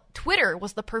felt Twitter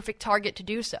was the perfect target to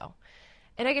do so.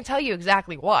 And I can tell you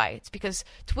exactly why. It's because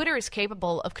Twitter is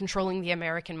capable of controlling the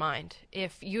American mind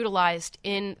if utilized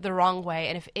in the wrong way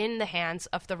and if in the hands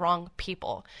of the wrong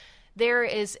people. There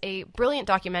is a brilliant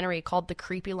documentary called The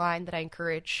Creepy Line that I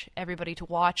encourage everybody to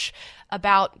watch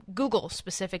about Google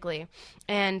specifically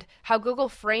and how Google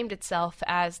framed itself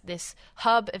as this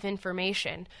hub of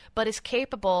information, but is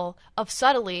capable of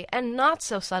subtly and not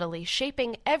so subtly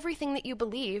shaping everything that you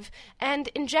believe and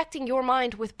injecting your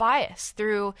mind with bias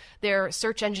through their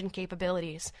search engine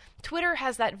capabilities. Twitter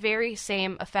has that very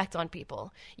same effect on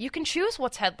people. You can choose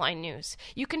what's headline news.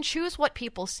 You can choose what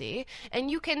people see, and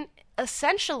you can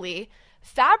essentially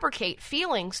fabricate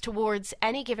feelings towards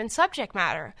any given subject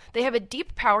matter. They have a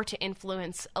deep power to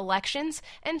influence elections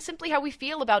and simply how we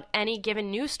feel about any given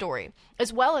news story,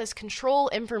 as well as control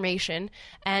information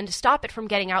and stop it from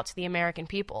getting out to the American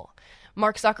people.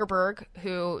 Mark Zuckerberg,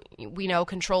 who we know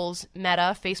controls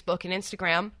Meta, Facebook, and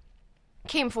Instagram,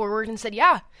 came forward and said,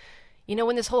 yeah, you know,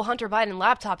 when this whole Hunter Biden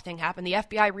laptop thing happened, the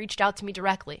FBI reached out to me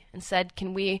directly and said,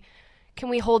 can we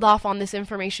hold off on this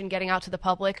information getting out to the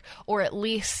public, or at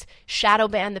least shadow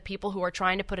ban the people who are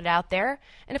trying to put it out there?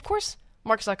 And of course,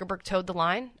 Mark Zuckerberg towed the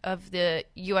line of the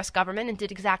U.S. government and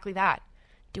did exactly that.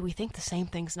 Do we think the same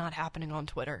thing's not happening on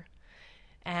Twitter?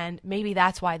 And maybe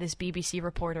that's why this BBC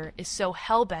reporter is so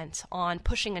hell-bent on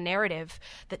pushing a narrative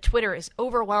that Twitter is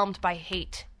overwhelmed by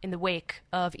hate in the wake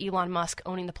of Elon Musk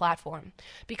owning the platform.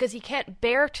 Because he can't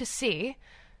bear to see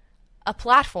a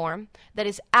platform that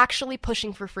is actually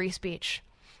pushing for free speech,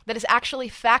 that is actually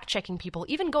fact-checking people,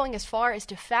 even going as far as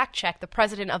to fact-check the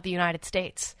President of the United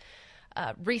States.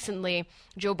 Recently,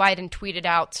 Joe Biden tweeted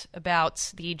out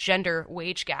about the gender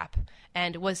wage gap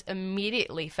and was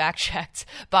immediately fact-checked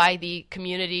by the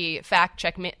community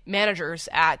fact-check managers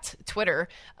at Twitter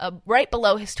right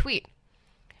below his tweet.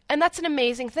 And that's an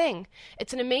amazing thing.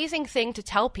 It's an amazing thing to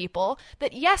tell people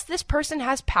that, yes, this person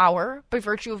has power by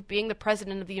virtue of being the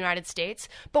President of the United States,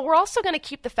 but we're also going to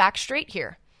keep the facts straight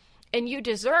here. And you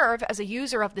deserve, as a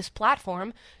user of this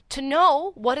platform, to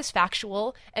know what is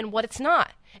factual and what it's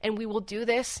not. And we will do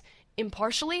this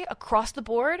impartially across the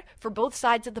board for both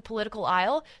sides of the political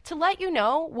aisle to let you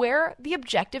know where the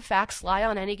objective facts lie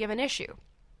on any given issue.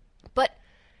 But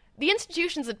the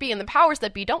institutions that be and the powers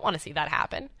that be don't want to see that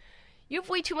happen. You have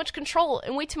way too much control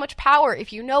and way too much power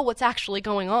if you know what's actually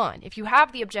going on, if you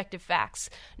have the objective facts.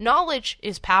 Knowledge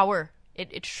is power.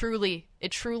 It truly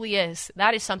is.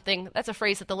 That is something, that's a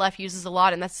phrase that the left uses a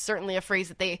lot, and that's certainly a phrase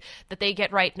that they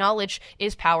get right. Knowledge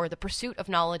is power. The pursuit of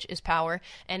knowledge is power.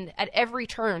 And at every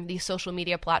turn, these social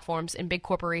media platforms and big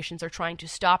corporations are trying to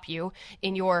stop you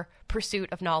in your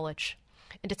pursuit of knowledge.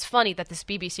 And it's funny that this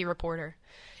BBC reporter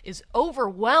is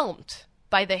overwhelmed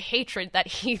by the hatred that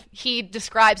he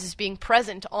describes as being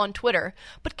present on Twitter,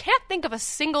 but can't think of a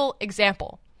single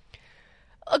example.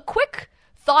 A quick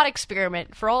thought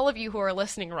experiment for all of you who are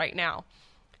listening right now.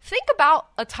 Think about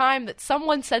a time that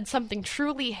someone said something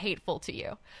truly hateful to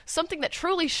you, something that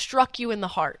truly struck you in the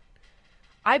heart.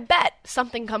 I bet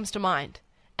something comes to mind,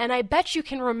 and I bet you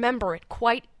can remember it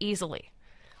quite easily.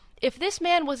 If this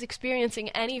man was experiencing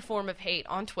any form of hate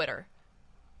on Twitter,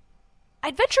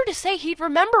 I'd venture to say he'd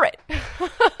remember it.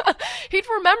 He'd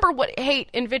remember what hate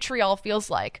and vitriol feels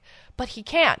like, but he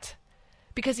can't,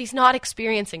 because he's not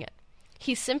experiencing it.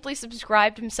 He simply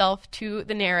subscribed himself to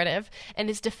the narrative and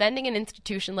is defending an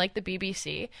institution like the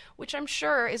BBC, which I'm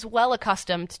sure is well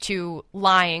accustomed to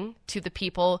lying to the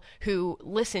people who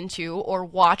listen to or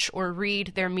watch or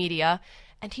read their media,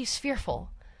 and he's fearful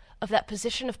of that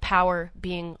position of power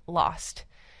being lost.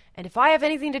 And if I have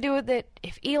anything to do with it,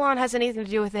 if Elon has anything to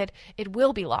do with it, it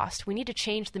will be lost. We need to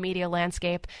change the media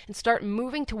landscape and start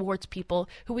moving towards people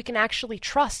who we can actually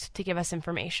trust to give us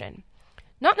information.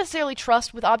 Not necessarily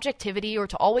trust with objectivity or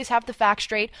to always have the facts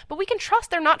straight, but we can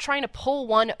trust they're not trying to pull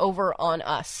one over on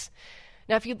us.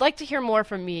 Now, if you'd like to hear more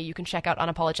from me, you can check out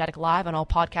Unapologetic Live on all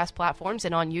podcast platforms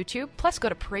and on YouTube. Plus, go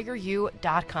to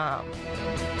PragerU.com.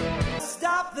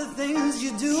 Stop the things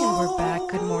you do. And we're back.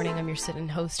 Good morning. I'm your sit-in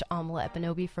host, Amala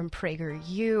Ekpunobi from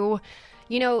PragerU.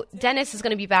 You know, Dennis is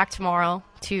going to be back tomorrow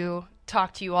to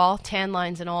talk to you all, tan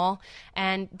lines and all.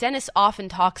 And Dennis often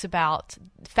talks about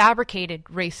fabricated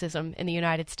racism in the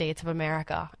United States of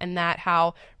America, and that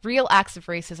how real acts of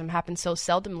racism happen so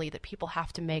seldomly that people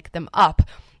have to make them up.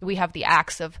 We have the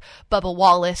acts of Bubba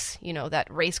Wallace, you know,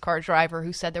 that race car driver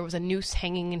who said there was a noose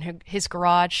hanging in his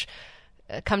garage.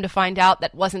 Come to find out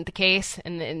that wasn't the case,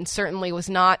 and certainly was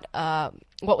not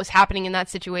what was happening in that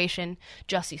situation.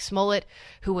 Jussie Smollett,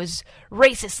 who was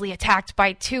racistly attacked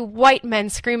by two white men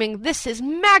screaming, "This is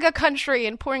MAGA country,"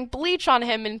 and pouring bleach on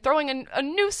him and throwing a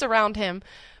noose around him.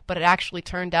 But it actually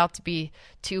turned out to be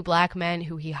two black men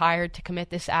who he hired to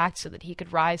commit this act so that he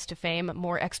could rise to fame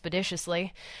more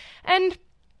expeditiously. And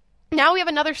now we have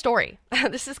another story.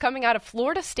 This is coming out of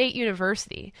Florida State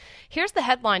University. Here's the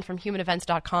headline from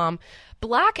humanevents.com.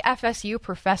 Black FSU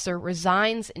professor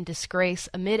resigns in disgrace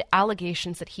amid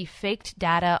allegations that he faked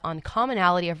data on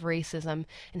commonality of racism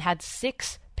and had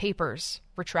 6 papers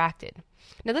retracted.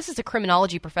 Now, this is a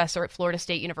criminology professor at Florida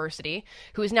State University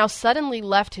who has now suddenly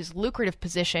left his lucrative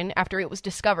position after it was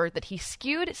discovered that he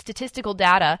skewed statistical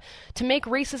data to make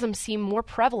racism seem more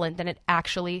prevalent than it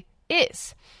actually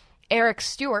is. Eric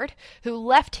Stewart, who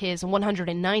left his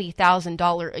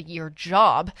 $190,000 a year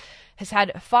job, has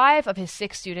had 5 of his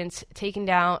 6 students taken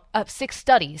down, 6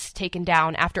 studies taken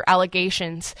down after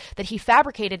allegations that he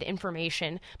fabricated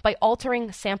information by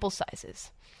altering sample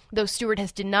sizes. Though Stewart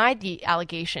has denied the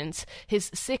allegations, his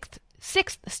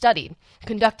sixth study,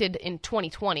 conducted in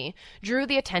 2020, drew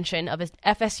the attention of an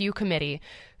FSU committee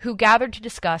who gathered to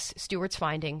discuss Stewart's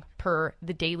finding per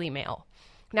the Daily Mail.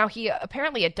 Now, he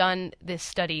apparently had done this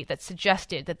study that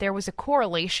suggested that there was a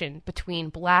correlation between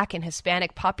black and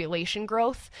Hispanic population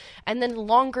growth and then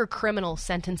longer criminal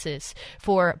sentences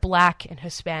for black and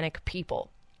Hispanic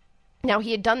people. Now,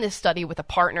 he had done this study with a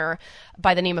partner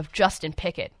by the name of Justin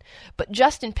Pickett, but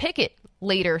Justin Pickett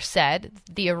later said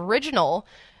the original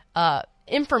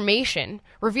information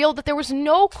revealed that there was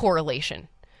no correlation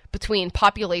between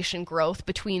population growth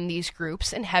between these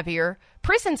groups and heavier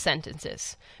prison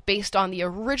sentences based on the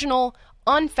original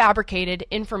unfabricated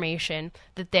information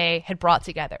that they had brought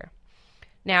together.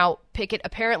 Now, Pickett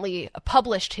apparently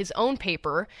published his own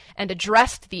paper and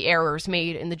addressed the errors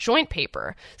made in the joint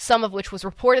paper, some of which was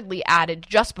reportedly added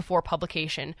just before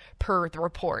publication per the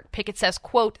report. Pickett says,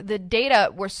 quote, "The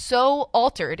data were so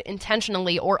altered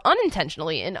intentionally or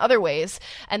unintentionally in other ways,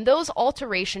 and those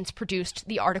alterations produced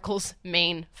the article's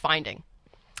main finding."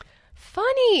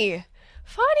 Funny.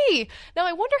 Now,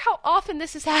 I wonder how often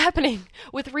this is happening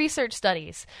with research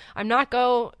studies. I'm not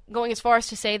going as far as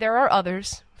to say there are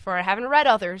others, for I haven't read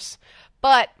others,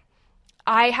 but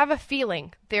I have a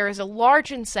feeling there is a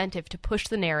large incentive to push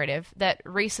the narrative that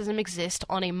racism exists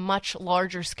on a much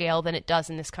larger scale than it does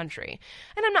in this country.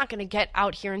 And I'm not going to get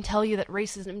out here and tell you that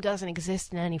racism doesn't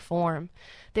exist in any form.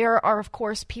 There are, of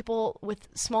course, people with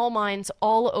small minds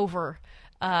all over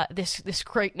this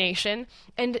great nation,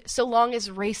 and so long as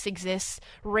race exists,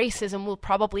 racism will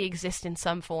probably exist in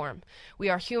some form. We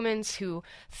are humans who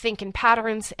think in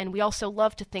patterns, and we also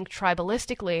love to think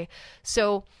tribalistically,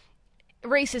 so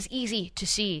race is easy to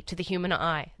see to the human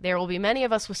eye. There will be many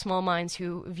of us with small minds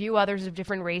who view others of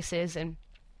different races and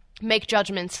make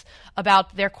judgments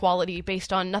about their quality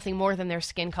based on nothing more than their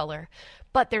skin color.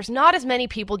 But there's not as many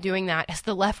people doing that as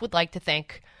the left would like to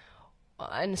think,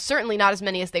 and certainly not as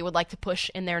many as they would like to push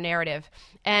in their narrative.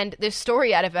 And this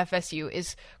story out of FSU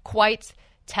is quite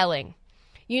telling.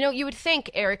 You know, you would think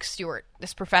Eric Stewart,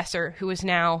 this professor who is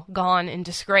now gone and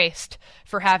disgraced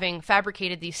for having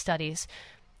fabricated these studies,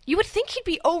 you would think he'd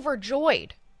be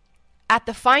overjoyed at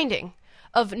the finding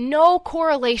of no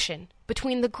correlation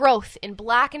between the growth in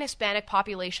Black and Hispanic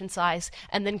population size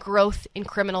and then growth in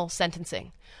criminal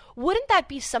sentencing. Wouldn't that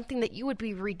be something that you would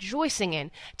be rejoicing in,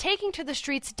 taking to the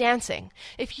streets dancing,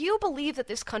 if you believe that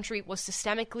this country was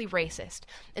systemically racist,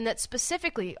 and that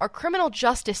specifically our criminal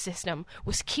justice system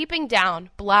was keeping down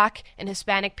Black and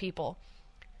Hispanic people?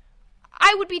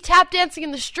 I would be tap dancing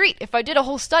in the street if I did a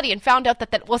whole study and found out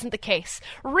that that wasn't the case.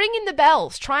 Ringing the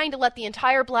bells, trying to let the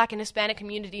entire Black and Hispanic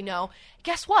community know,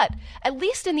 guess what? At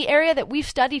least in the area that we've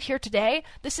studied here today,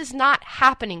 this is not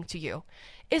happening to you.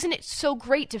 Isn't it so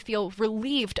great to feel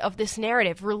relieved of this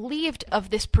narrative, relieved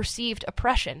of this perceived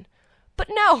oppression? But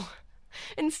no.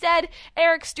 Instead,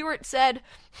 Eric Stewart said,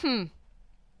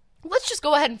 let's just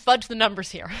go ahead and fudge the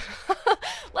numbers here.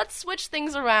 Let's switch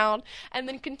things around and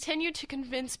then continue to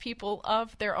convince people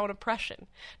of their own oppression.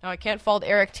 Now, I can't fault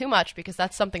Eric too much because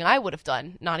that's something I would have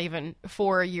done not even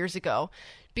 4 years ago,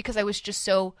 because I was just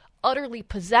so utterly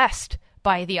possessed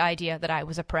by the idea that I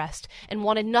was oppressed and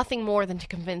wanted nothing more than to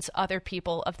convince other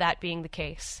people of that being the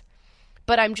case.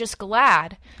 But I'm just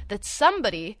glad that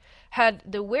somebody had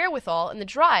the wherewithal and the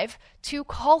drive to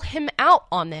call him out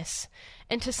on this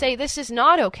and to say this is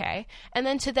not okay, and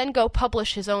then to go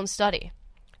publish his own study.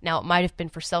 Now, it might have been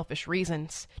for selfish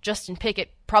reasons. Justin Pickett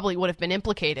probably would have been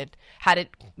implicated had it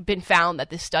been found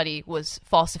that this study was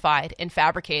falsified and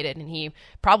fabricated, and he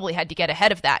probably had to get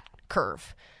ahead of that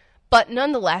curve. But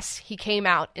nonetheless, he came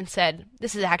out and said,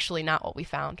 this is actually not what we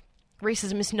found.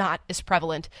 Racism is not as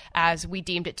prevalent as we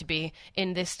deemed it to be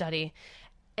in this study.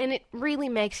 And it really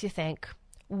makes you think,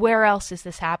 where else is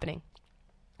this happening?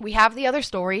 We have the other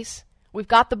stories. We've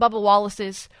got the Bubba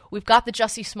Wallaces. We've got the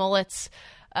Jussie Smolletts.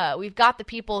 We've got the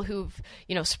people who've,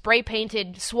 spray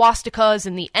painted swastikas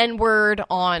and the N-word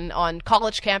on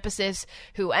college campuses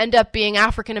who end up being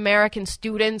African-American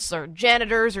students or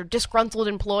janitors or disgruntled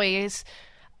employees.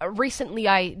 Recently,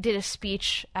 I did a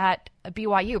speech at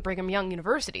BYU, Brigham Young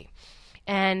University,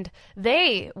 and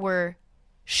they were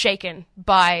shaken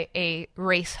by a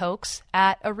race hoax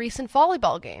at a recent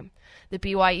volleyball game. The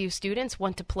BYU students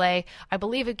went to play, I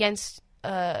believe, against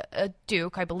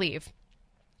Duke, I believe.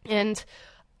 And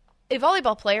a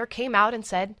volleyball player came out and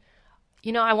said,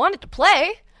 I wanted to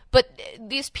play, but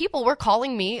these people were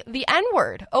calling me the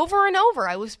N-word over and over.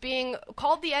 I was being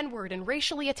called the N-word and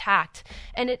racially attacked.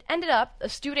 And it ended up, a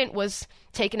student was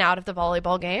taken out of the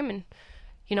volleyball game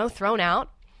and, thrown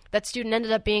out. That student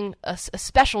ended up being a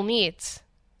special needs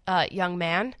young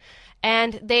man.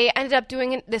 And they ended up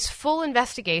doing this full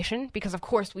investigation because, of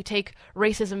course, we take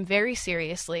racism very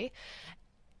seriously.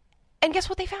 And guess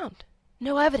what they found?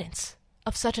 No evidence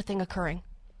of such a thing occurring.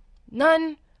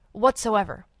 None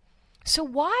whatsoever. So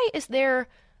why is there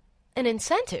an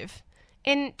incentive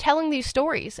in telling these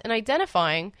stories and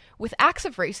identifying with acts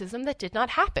of racism that did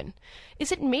not happen?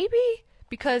 Is it maybe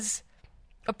because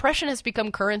oppression has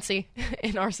become currency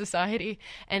in our society,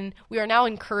 and we are now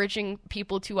encouraging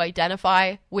people to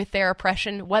identify with their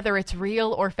oppression, whether it's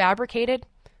real or fabricated.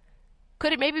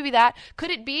 Could it maybe be that?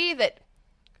 Could it be that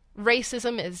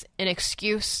racism is an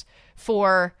excuse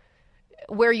for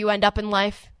where you end up in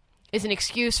life, is an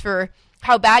excuse for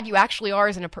how bad you actually are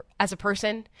as a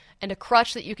person, and a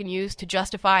crutch that you can use to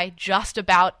justify just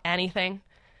about anything?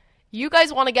 You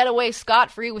guys want to get away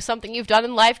scot-free with something you've done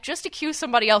in life, just accuse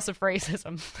somebody else of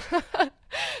racism.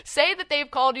 Say that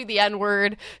they've called you the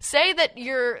N-word. Say that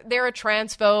they're a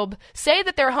transphobe. Say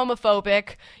that they're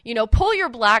homophobic. Pull your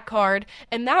black card,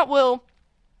 and that will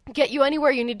get you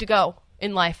anywhere you need to go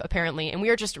in life, apparently. And we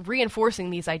are just reinforcing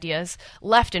these ideas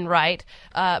left and right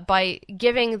by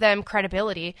giving them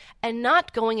credibility and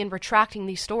not going and retracting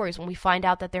these stories when we find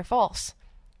out that they're false.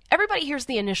 Everybody hears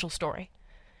the initial story.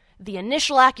 The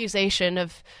initial accusation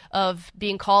of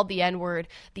being called the N-word,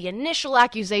 the initial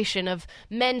accusation of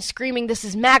men screaming, "This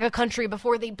is MAGA country,"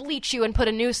 before they bleach you and put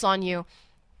a noose on you.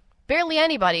 Barely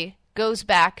anybody goes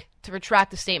back to retract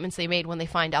the statements they made when they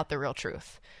find out the real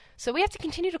truth. So we have to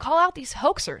continue to call out these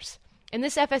hoaxers. And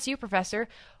this FSU professor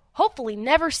hopefully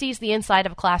never sees the inside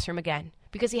of a classroom again,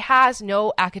 because he has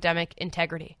no academic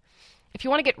integrity. If you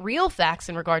want to get real facts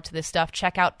in regard to this stuff,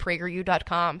 check out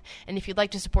PragerU.com. And if you'd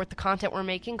like to support the content we're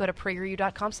making, go to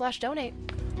PragerU.com/donate.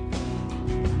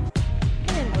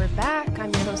 And we're back.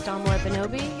 I'm your host, Amala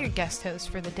Ekpunobi, your guest host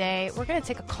for the day. We're going to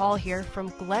take a call here from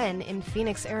Glenn in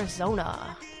Phoenix,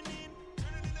 Arizona.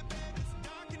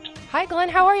 Hi, Glenn.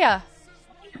 How are you?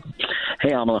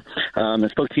 Hey, Amala. I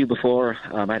spoke to you before.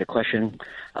 I had a question.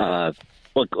 A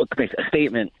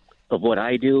statement of what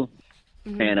I do.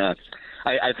 Mm-hmm. And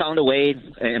I found a way,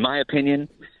 in my opinion,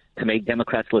 to make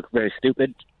Democrats look very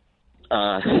stupid.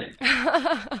 So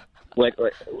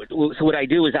what I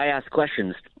do is I ask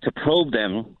questions to probe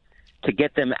them, to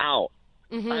get them out.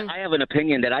 Mm-hmm. I have an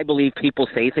opinion that I believe people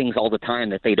say things all the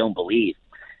time that they don't believe.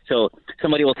 So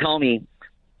somebody will tell me,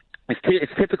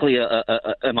 it's typically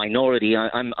a minority.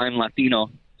 I'm Latino.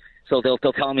 So they'll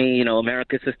tell me,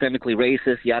 America's systemically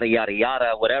racist, yada, yada,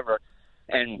 yada, whatever.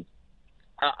 And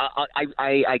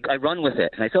I run with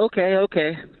it, and I say, okay,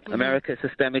 mm-hmm. America is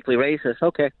systemically racist.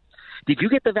 Okay, did you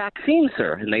get the vaccine,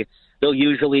 sir? And they'll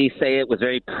usually say it with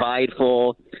very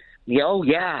prideful. Oh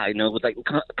yeah, with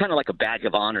kind of like a badge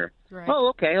of honor. Right. Oh,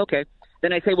 okay.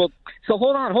 Then I say, well, so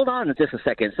hold on just a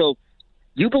second. So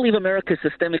you believe America is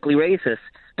systemically racist,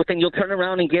 but then you'll turn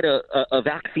around and get a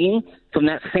vaccine from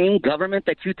that same government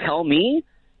that you tell me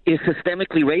is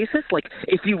systemically racist? Like,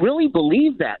 if you really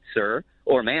believe that, sir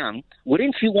or ma'am,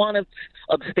 wouldn't you want to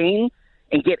abstain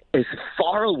and get as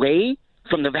far away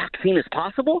from the vaccine as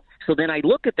possible? So then I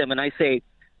look at them and I say,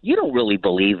 you don't really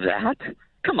believe that.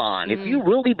 Come on. If you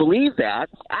really believe that,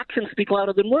 actions speak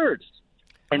louder than words.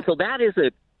 And so that is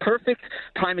a perfect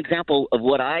prime example of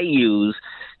what I use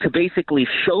to basically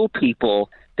show people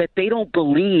that they don't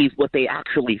believe what they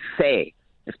actually say,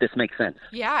 if this makes sense.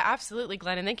 Yeah, absolutely,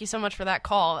 Glenn, and thank you so much for that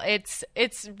call. It's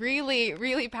really,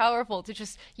 really powerful to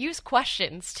just use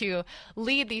questions to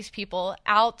lead these people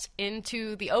out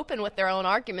into the open with their own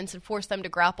arguments and force them to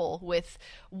grapple with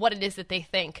what it is that they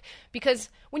think. Because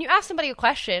when you ask somebody a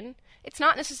question, it's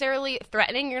not necessarily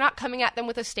threatening. You're not coming at them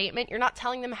with a statement. You're not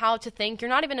telling them how to think. You're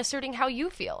not even asserting how you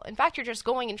feel. In fact, you're just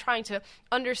going and trying to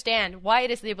understand why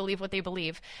it is they believe what they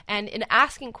believe. And in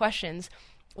asking questions,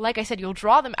 like I said, you'll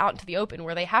draw them out into the open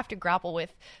where they have to grapple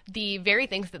with the very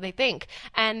things that they think.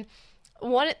 And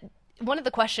one of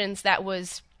the questions that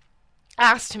was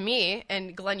asked to me,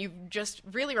 and Glenn, you've just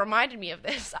really reminded me of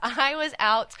this. I was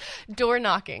out door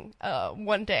knocking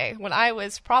one day when I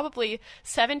was probably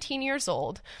 17 years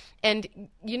old. And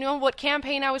you know what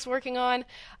campaign I was working on?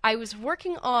 I was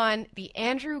working on the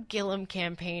Andrew Gillum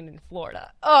campaign in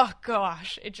Florida. Oh,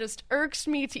 gosh. It just irks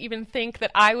me to even think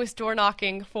that I was door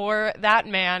knocking for that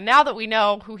man, now that we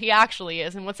know who he actually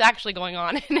is and what's actually going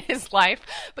on in his life.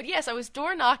 But yes, I was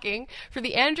door knocking for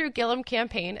the Andrew Gillum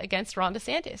campaign against Ron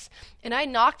DeSantis. And I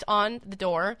knocked on the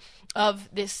door of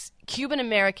this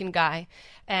Cuban-American guy,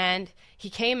 and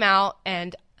he came out,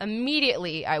 and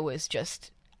immediately I was just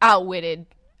outwitted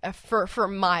for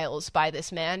miles by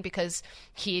this man, because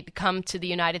he'd come to the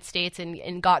United States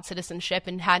and got citizenship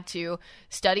and had to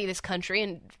study this country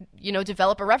and,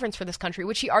 develop a reverence for this country,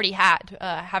 which he already had,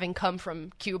 having come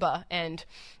from Cuba and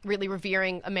really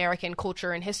revering American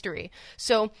culture and history.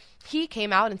 So he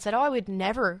came out and said, I would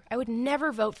never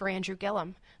vote for Andrew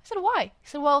Gillum. I said, why? He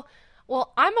said, well,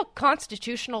 I'm a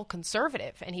constitutional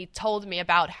conservative. And he told me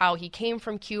about how he came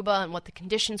from Cuba and what the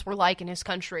conditions were like in his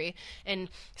country, and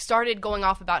started going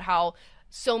off about how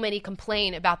so many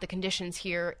complain about the conditions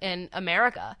here in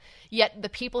America. Yet the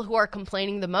people who are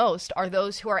complaining the most are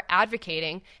those who are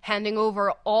advocating handing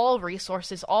over all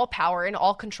resources, all power, and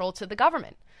all control to the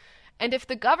government. And if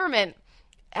the government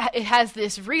it has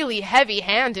this really heavy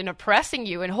hand in oppressing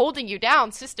you and holding you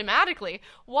down systematically,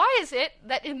 why is it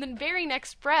that in the very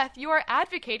next breath you are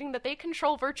advocating that they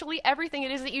control virtually everything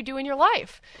it is that you do in your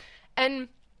life? And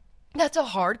that's a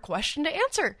hard question to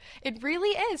answer. It really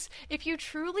is. If you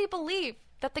truly believe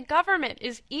that the government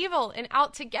is evil and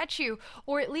out to get you,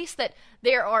 or at least that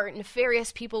there are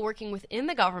nefarious people working within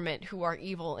the government who are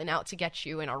evil and out to get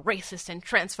you and are racist and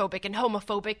transphobic and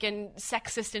homophobic and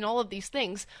sexist and all of these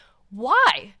things,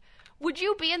 why would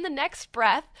you be in the next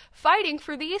breath fighting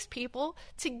for these people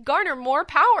to garner more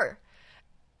power?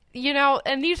 You know,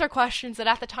 and these are questions that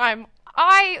at the time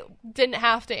I didn't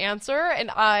have to answer, and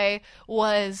I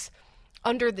was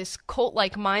under this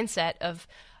cult-like mindset of,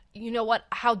 you know what,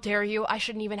 how dare you? I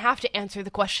shouldn't even have to answer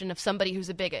the question of somebody who's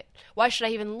a bigot. Why should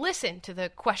I even listen to the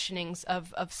questionings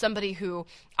of somebody who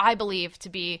I believe to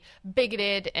be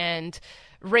bigoted and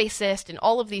racist and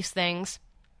all of these things?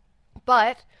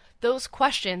 But those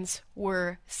questions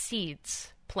were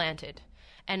seeds planted.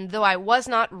 And though I was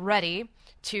not ready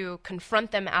to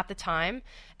confront them at the time,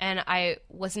 and I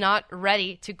was not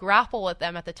ready to grapple with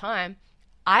them at the time,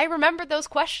 I remembered those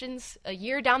questions a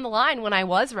year down the line when I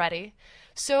was ready.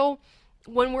 So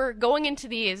when we're going into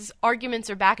these arguments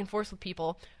or back and forth with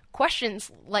people, questions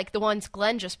like the ones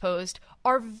Glenn just posed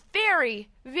are very,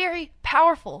 very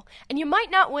powerful. And you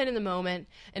might not win in the moment,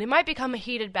 and it might become a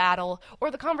heated battle, or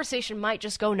the conversation might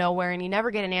just go nowhere and you never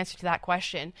get an answer to that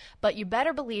question. But you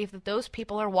better believe that those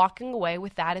people are walking away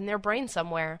with that in their brain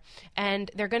somewhere, and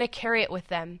they're going to carry it with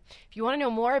them. If you want to know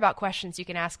more about questions you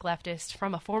can ask leftists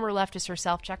from a former leftist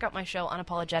herself, check out my show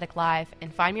Unapologetic Live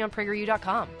and find me on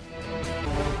PragerU.com.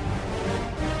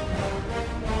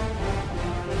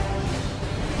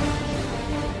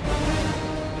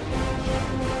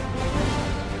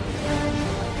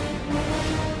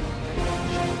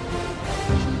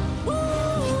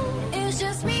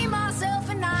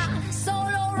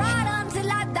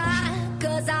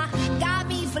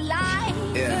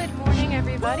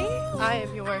 Everybody, I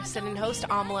am your sit-in host,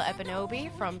 Amala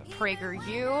Ekpunobi from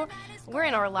PragerU. We're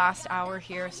in our last hour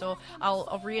here, so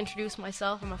I'll reintroduce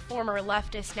myself. I'm a former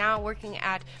leftist now working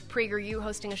at PragerU,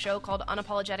 hosting a show called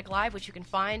Unapologetic Live, which you can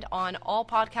find on all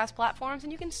podcast platforms,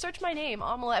 and you can search my name,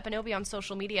 Amala Ekpunobi, on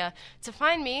social media to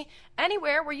find me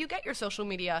anywhere where you get your social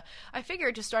media. I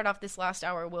figured to start off this last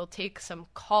hour, we'll take some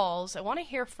calls. I want to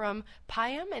hear from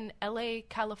Payam in LA,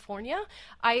 California.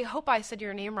 I hope I said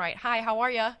your name right. Hi, how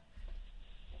are you?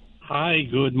 Hi,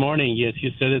 good morning. Yes,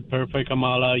 you said it perfect,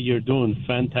 Amala. You're doing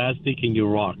fantastic and you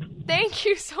rock. Thank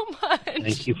you so much.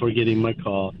 Thank you for getting my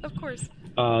call. Of course.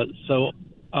 So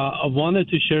I wanted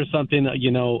to share something,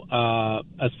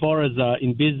 as far as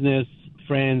in business,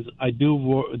 friends, I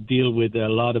do deal with a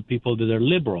lot of people that are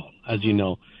liberal, as you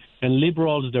know. And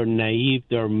liberals, they're naive,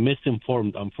 they're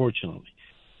misinformed, unfortunately.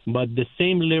 But the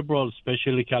same liberals,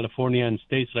 especially California and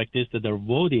states like this, that are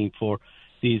voting for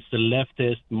these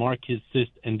leftist,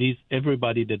 Marxist, and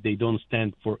everybody that they don't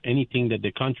stand for anything that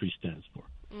the country stands for.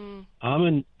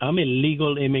 I'm a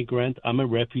legal immigrant. I'm a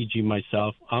refugee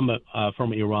myself. I'm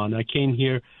from Iran. I came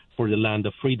here for the land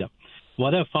of freedom.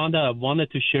 What I found out, I wanted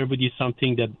to share with you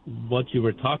something that what you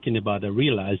were talking about, I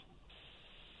realized,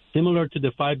 similar to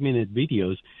the 5-minute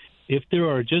videos, if there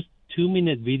are just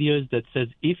 2-minute videos that says,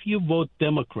 if you vote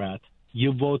Democrat,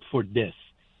 you vote for this,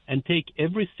 and take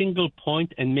every single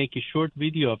point and make a short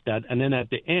video of that, and then at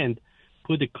the end,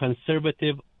 put a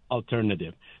conservative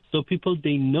alternative. So people,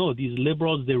 they know, these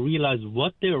liberals, they realize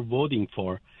what they're voting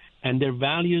for, and their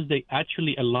values, they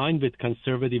actually align with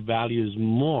conservative values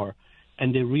more,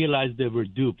 and they realize they were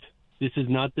duped. This is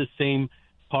not the same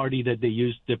party that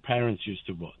their parents used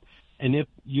to vote. And if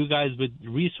you guys, with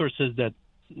resources that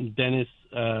Dennis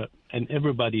and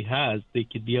everybody has, they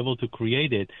could be able to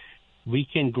create it, we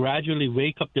can gradually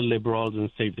wake up the liberals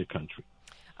and save the country.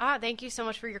 Thank you so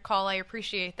much for your call. I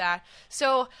appreciate that.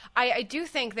 So I do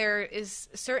think there is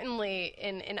certainly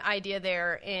an idea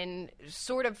there in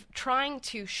sort of trying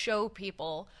to show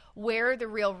people where the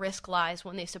real risk lies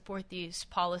when they support these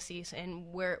policies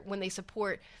and when they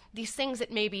support these things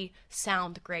that maybe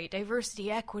sound great, diversity,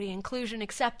 equity, inclusion,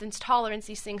 acceptance, tolerance,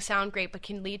 these things sound great, but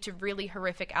can lead to really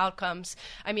horrific outcomes.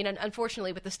 I mean,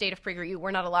 unfortunately, with the state of PragerU,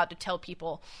 we're not allowed to tell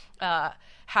people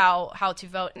how to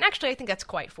vote. And actually, I think that's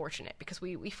quite fortunate, because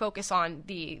we focus on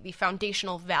the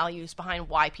foundational values behind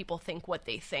why people think what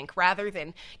they think, rather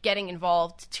than getting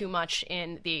involved too much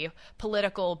in the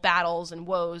political battles and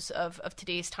woes of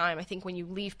today's time. I think when you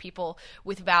leave people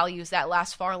with values, that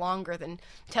lasts far longer than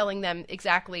telling them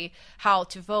exactly how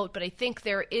to vote. But I think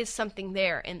there is something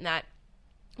there in that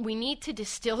we need to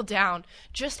distill down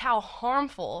just how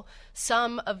harmful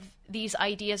some of these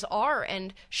ideas are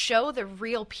and show the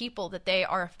real people that they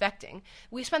are affecting.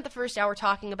 We spent the first hour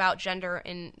talking about gender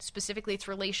and specifically its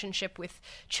relationship with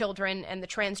children and the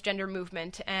transgender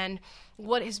movement. And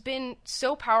what has been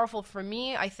so powerful for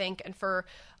me, I think, and for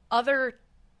other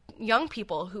young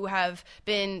people who have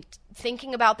been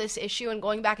thinking about this issue and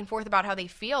going back and forth about how they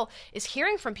feel, is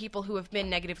hearing from people who have been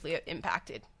negatively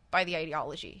impacted by the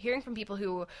ideology, hearing from people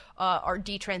who are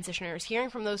detransitioners, hearing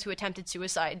from those who attempted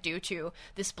suicide due to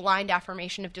this blind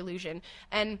affirmation of delusion.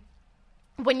 And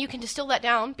when you can distill that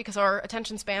down, because our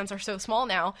attention spans are so small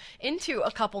now, into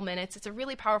a couple minutes, it's a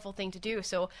really powerful thing to do.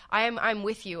 So I'm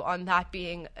with you on that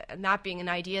being an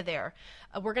idea there.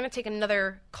 We're going to take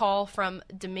another call from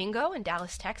Domingo in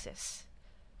Dallas, Texas.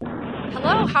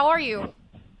 Hello, how are you?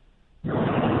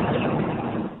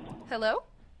 Hello?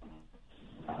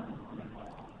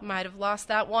 Might have lost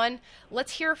that one.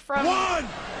 Let's hear from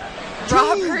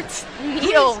Robert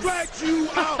Niels.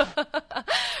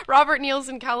 Robert Niels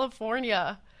in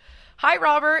California. Hi,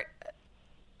 Robert.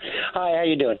 Hi, how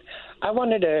you doing? I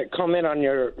wanted to comment on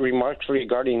your remarks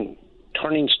regarding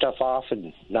turning stuff off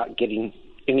and not getting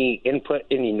any input,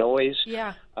 any noise.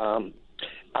 Yeah. I'm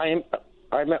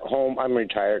at home. I'm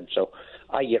retired, so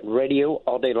I get radio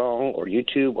all day long or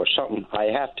YouTube or something.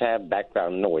 I have to have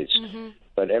background noise. Mm-hmm.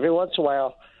 But every once in a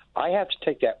while, I have to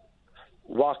take that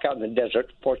walk out in the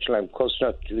desert. Fortunately, I'm close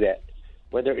enough to do that,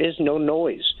 where there is no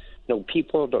noise, no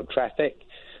people, no traffic,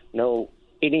 no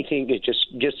anything. It's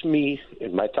just me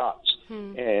and my thoughts.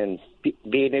 And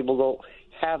being able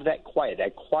to have that quiet.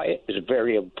 That quiet is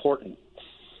very important.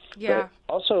 Yeah.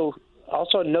 But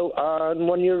also note on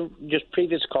one of your just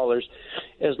previous callers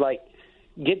is like,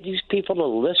 get these people to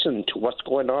listen to what's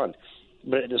going on.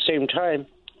 But at the same time,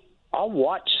 I'll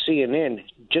watch CNN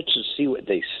just to see what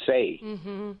they say.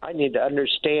 Mm-hmm. I need to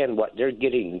understand what they're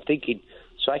getting and thinking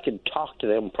so I can talk to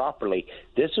them properly.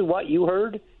 This is what you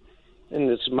heard, and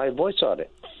this is my voice on it.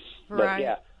 Right. But,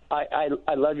 yeah,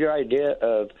 I love your idea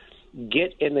of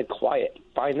get in the quiet.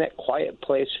 Find that quiet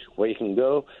place where you can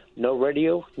go. No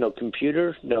radio, no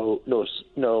computer, no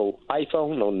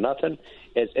iPhone, no nothing.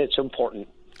 It's important.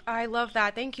 I love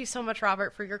that. Thank you so much,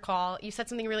 Robert, for your call. You said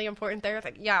something really important there.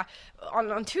 That, yeah,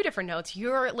 on two different notes.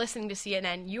 You're listening to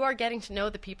CNN. You are getting to know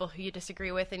the people who you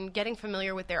disagree with and getting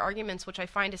familiar with their arguments, which I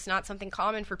find is not something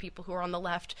common for people who are on the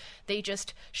left. They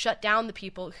just shut down the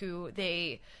people who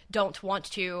they don't want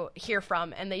to hear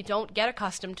from, and they don't get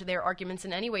accustomed to their arguments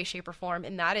in any way, shape, or form.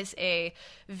 And that is a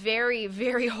very,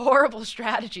 very horrible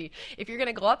strategy if you're going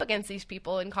to go up against these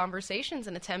people in conversations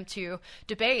and attempt to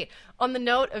debate. On the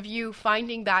note of you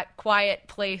finding that quiet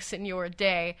place in your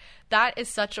day, that is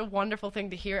such a wonderful thing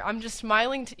to hear. I'm just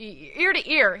smiling ear to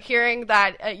ear hearing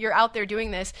that you're out there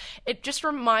doing this. It just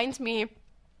reminds me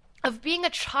of being a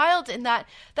child, and that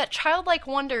childlike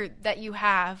wonder that you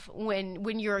have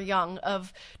when you're young,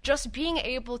 of just being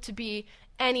able to be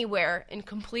anywhere in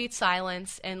complete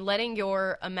silence and letting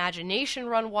your imagination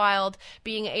run wild,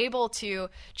 being able to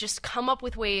just come up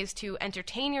with ways to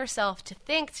entertain yourself, to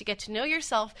think, to get to know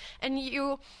yourself. And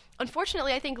you,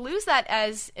 unfortunately, I think, lose that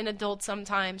as an adult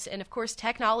sometimes. And of course,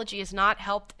 technology has not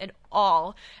helped at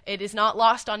all. It is not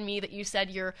lost on me that you said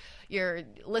you're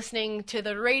listening to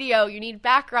the radio, you need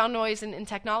background noise, and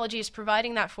technology is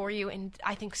providing that for you. And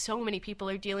I think so many people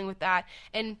are dealing with that.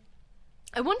 And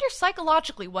I wonder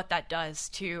psychologically what that does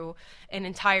to an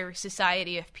entire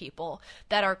society of people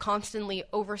that are constantly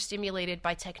overstimulated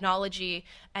by technology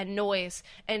and noise,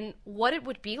 and what it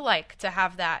would be like to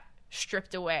have that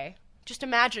stripped away. Just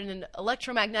imagine an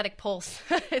electromagnetic pulse.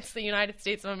 It's the United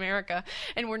States of America,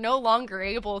 and we're no longer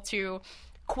able to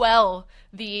quell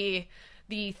the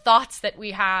thoughts that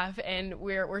we have, and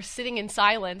we're sitting in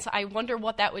silence. I wonder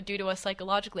what that would do to us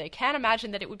psychologically. I can't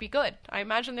imagine that it would be good. I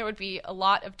imagine there would be a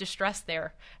lot of distress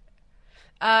there.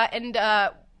 And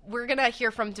we're going to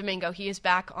hear from Domingo. He is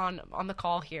back on the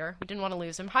call here. We didn't want to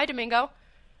lose him. Hi, Domingo.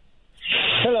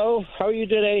 Hello. How are you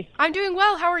today? I'm doing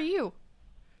well. How are you?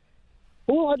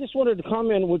 Well, I just wanted to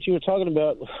comment on what you were talking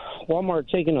about. Walmart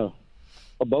taking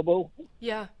a bobo.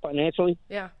 Yeah. Financially.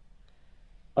 Yeah.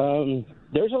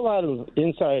 There's a lot of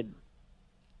inside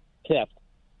theft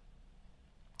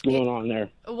going on there.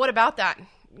 What about that?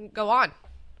 Go on.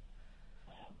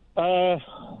 Well,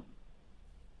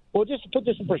 just to put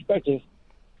this in perspective,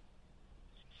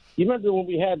 you remember when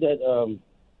we had that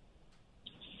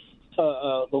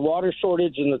the water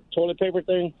shortage and the toilet paper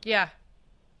thing? Yeah.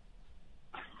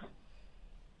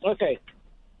 Okay.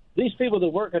 These people that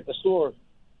work at the store,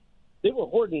 they were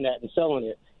hoarding that and selling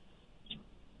it.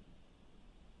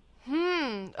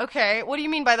 Okay. What do you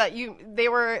mean by that? They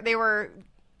were,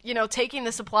 taking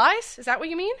the supplies? Is that what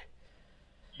you mean?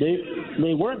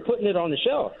 They weren't putting it on the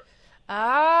shelf.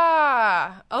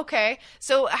 Ah, okay.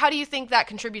 So how do you think that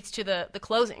contributes to the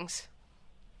closings?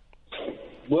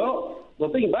 Well, the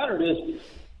thing about it is,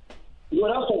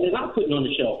 what else are they not putting on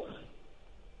the shelf?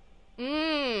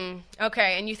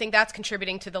 Okay, and you think that's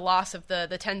contributing to the loss of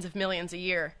the tens of millions a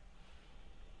year?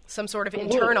 Some sort of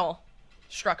internal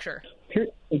structure.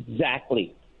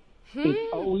 Exactly.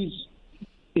 It's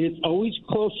always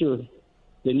closer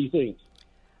than you think.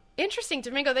 Interesting,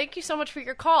 Domingo. Thank you so much for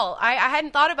your call. I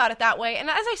hadn't thought about it that way. And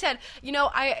as I said,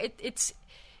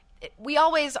 we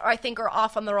always, I think, are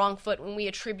off on the wrong foot when we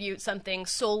attribute something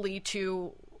solely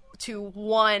to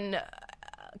one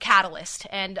catalyst.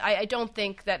 And I don't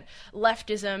think that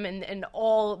leftism and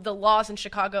all the laws in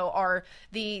Chicago are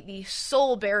the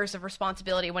sole bearers of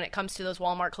responsibility when it comes to those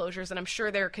Walmart closures. And I'm sure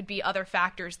there could be other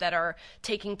factors that are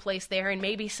taking place there, and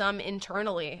maybe some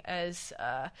internally, as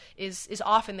is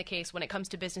often the case when it comes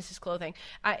to businesses clothing.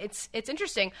 It's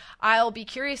interesting. I'll be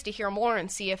curious to hear more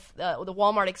and see if the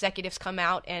Walmart executives come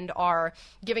out and are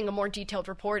giving a more detailed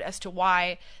report as to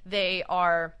why they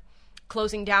are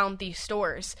closing down these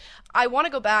stores. I want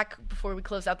to go back before we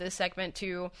close out this segment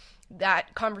to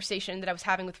that conversation that I was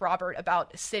having with Robert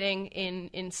about sitting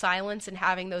in silence and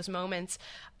having those moments.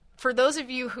 For those of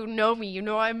you who know me, you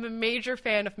know I'm a major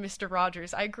fan of Mr.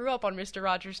 Rogers. I grew up on Mr.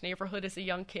 Rogers' Neighborhood as a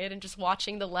young kid and just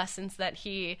watching the lessons that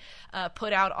he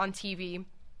put out on TV.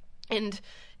 And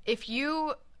if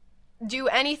you do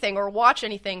anything or watch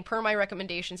anything per my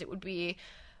recommendations, it would be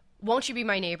Won't You Be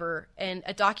My Neighbor, and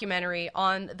a documentary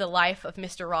on the life of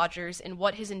Mr. Rogers and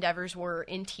what his endeavors were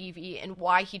in TV and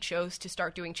why he chose to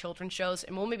start doing children's shows.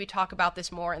 And we'll maybe talk about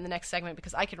this more in the next segment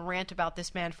because I can rant about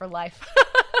this man for life.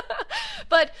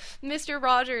 But Mr.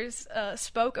 Rogers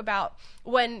spoke about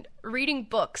when reading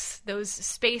books, those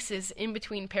spaces in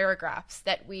between paragraphs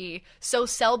that we so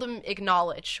seldom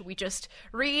acknowledge. We just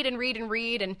read and read and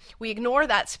read, and we ignore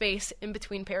that space in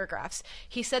between paragraphs.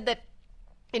 He said that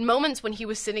in moments when he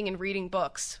was sitting and reading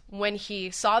books, when he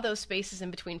saw those spaces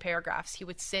in between paragraphs, he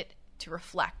would sit to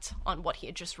reflect on what he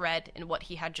had just read and what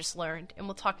he had just learned. And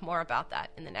we'll talk more about that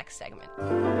in the next segment.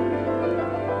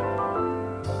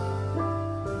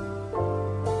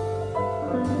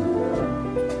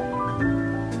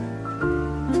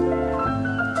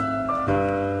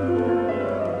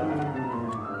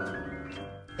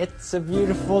 It's a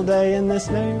beautiful day in this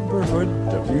neighborhood,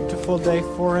 a beautiful day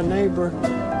for a neighbor.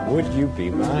 Would you be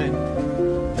mine?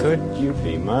 Could you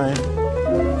be mine?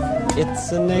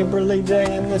 It's a neighborly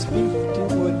day in this beauty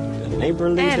wood, a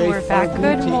neighborly day for a beauty. And we're back.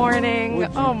 Good morning.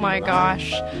 Oh my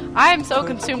gosh. I am so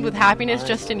consumed with happiness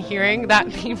just in hearing that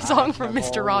theme song from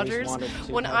Mr. Rogers.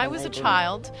 When I was a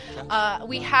child,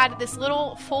 we had this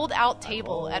little fold-out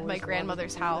table at my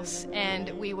grandmother's house, and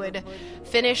we would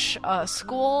finish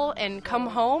school and come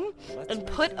home and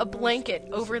put a blanket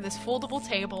over this foldable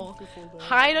table,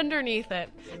 hide underneath it,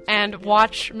 and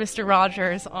watch Mr.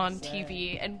 Rogers on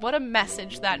TV. And what a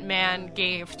message that man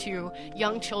gave to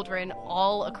young children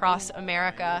all across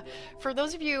America. For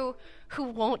those of you who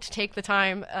won't take the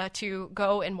time to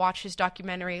go and watch his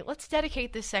documentary, let's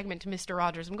dedicate this segment to Mr.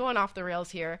 Rogers. I'm going off the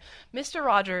rails here. Mr.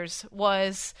 Rogers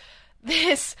was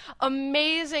this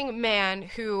amazing man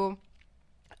who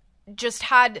just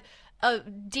had a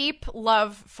deep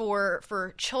love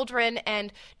for children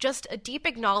and just a deep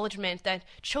acknowledgement that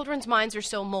children's minds are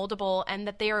so moldable and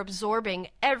that they are absorbing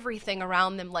everything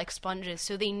around them like sponges.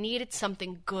 So they needed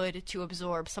something good to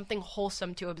absorb, something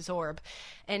wholesome to absorb.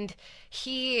 And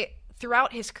he,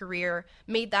 throughout his career,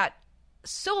 made that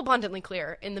so abundantly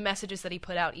clear in the messages that he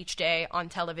put out each day on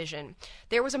television.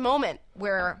 There was a moment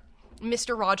where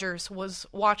Mr. Rogers was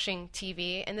watching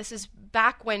TV, and this is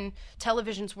back when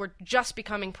televisions were just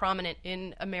becoming prominent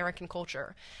in American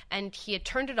culture. And he had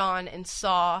turned it on and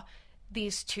saw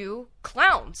these two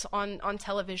clowns on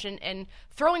television and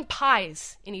throwing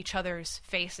pies in each other's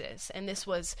faces. And this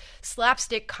was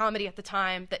slapstick comedy at the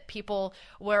time that people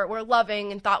were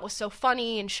loving and thought was so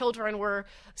funny, and children were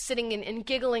sitting and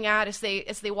giggling at as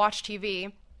they watched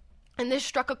TV. And this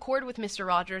struck a chord with Mr.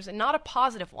 Rogers, and not a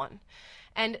positive one.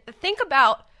 And think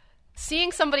about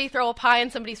seeing somebody throw a pie in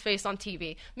somebody's face on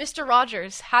TV. Mr.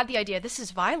 Rogers had the idea, this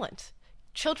is violent.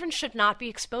 Children should not be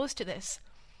exposed to this.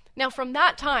 Now, from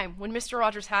that time, when Mr.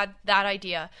 Rogers had that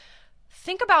idea,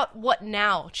 think about what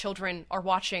now children are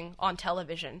watching on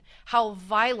television, how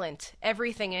violent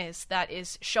everything is that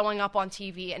is showing up on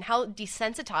TV, and how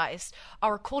desensitized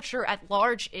our culture at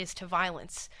large is to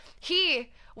violence. He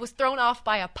was thrown off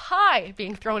by a pie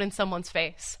being thrown in someone's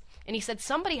face, and he said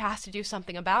somebody has to do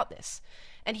something about this.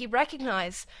 And he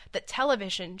recognized that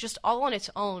television, just all on its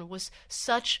own, was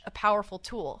such a powerful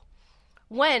tool.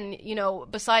 When,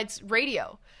 besides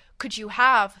radio, could you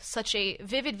have such a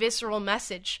vivid, visceral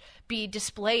message be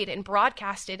displayed and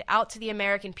broadcasted out to the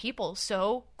American people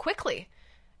so quickly,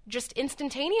 just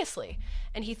instantaneously?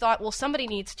 And he thought, well, somebody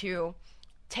needs to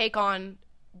take on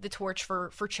the torch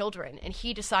for children. And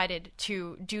he decided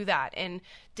to do that and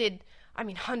did,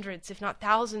 hundreds, if not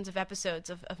thousands of episodes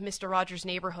of Mr. Rogers'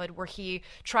 Neighborhood, where he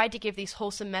tried to give these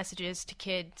wholesome messages to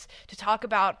kids, to talk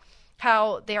about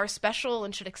how they are special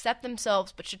and should accept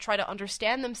themselves, but should try to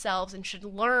understand themselves and should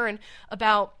learn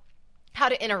about how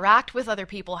to interact with other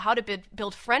people, how to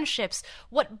build friendships,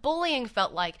 what bullying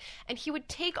felt like. And he would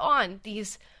take on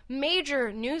these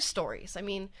major news stories.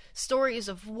 Stories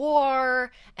of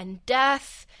war and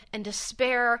death and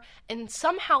despair, and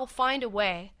somehow find a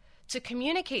way to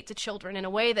communicate to children in a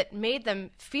way that made them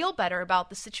feel better about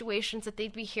the situations that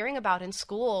they'd be hearing about in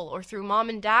school or through mom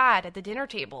and dad at the dinner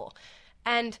table.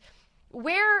 And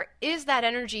where is that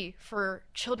energy for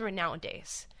children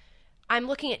nowadays? I'm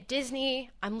looking at Disney,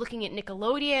 I'm looking at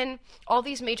Nickelodeon, all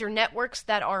these major networks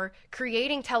that are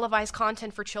creating televised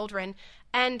content for children,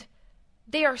 and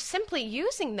they are simply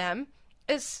using them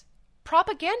as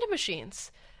propaganda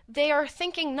machines. They are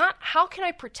thinking not, how can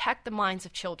I protect the minds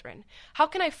of children? How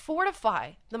can I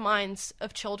fortify the minds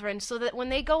of children so that when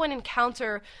they go and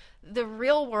encounter the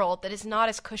real world that is not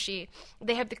as cushy,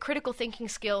 they have the critical thinking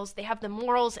skills, they have the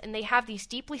morals, and they have these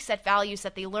deeply set values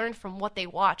that they learned from what they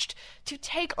watched to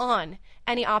take on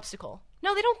any obstacle.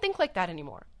 No, they don't think like that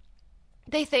anymore.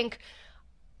 They think,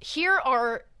 here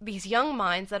are these young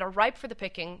minds that are ripe for the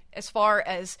picking as far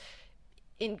as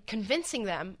in convincing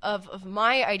them of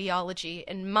my ideology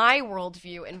and my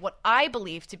worldview and what I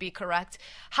believe to be correct.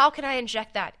 How can I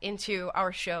inject that into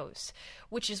our shows?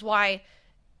 Which is why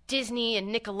Disney and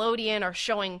Nickelodeon are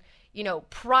showing,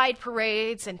 pride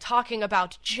parades and talking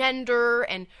about gender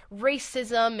and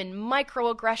racism and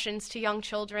microaggressions to young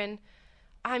children.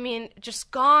 Just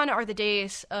gone are the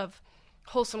days of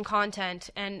wholesome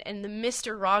content and the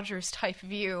Mr. Rogers type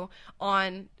view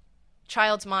on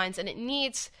child's minds, and it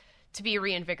needs to be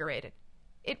reinvigorated.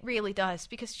 It really does,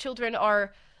 because children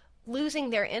are losing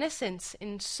their innocence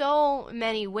in so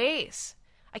many ways.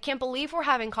 I can't believe we're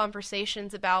having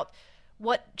conversations about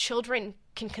what children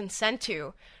can consent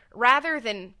to, rather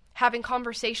than having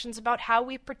conversations about how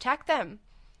we protect them,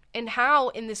 and how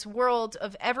in this world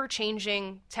of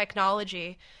ever-changing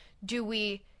technology do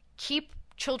we keep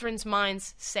children's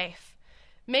minds safe.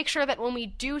 Make sure that when we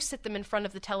do sit them in front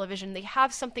of the television, they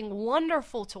have something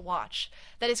wonderful to watch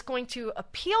that is going to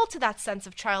appeal to that sense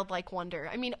of childlike wonder.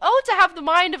 To have the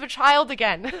mind of a child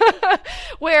again,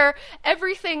 where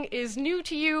everything is new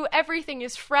to you, everything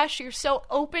is fresh, you're so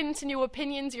open to new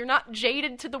opinions, you're not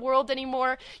jaded to the world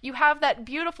anymore, you have that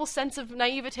beautiful sense of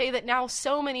naivete that now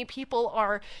so many people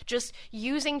are just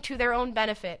using to their own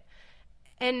benefit.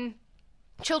 And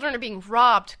children are being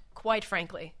robbed, quite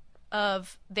frankly,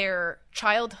 of their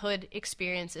childhood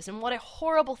experiences, and what a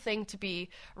horrible thing to be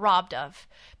robbed of.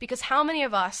 Because how many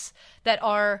of us that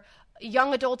are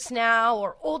young adults now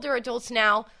or older adults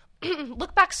now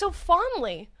look back so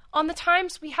fondly on the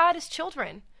times we had as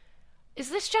children? Is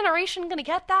this generation going to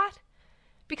get that?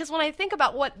 Because when I think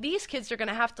about what these kids are going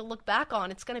to have to look back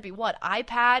on, it's going to be what?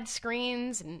 iPad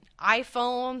screens and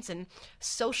iPhones and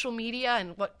social media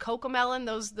and what Cocomelon,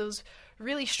 those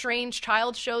really strange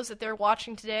child shows that they're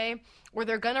watching today, where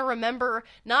they're going to remember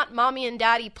not mommy and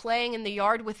daddy playing in the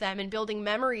yard with them and building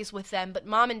memories with them, but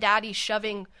mom and daddy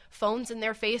shoving phones in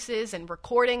their faces and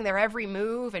recording their every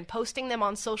move and posting them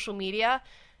on social media.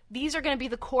 These are going to be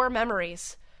the core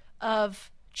memories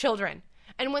of children.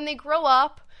 And when they grow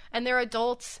up and they're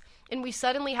adults and we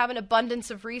suddenly have an abundance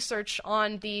of research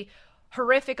on the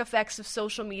horrific effects of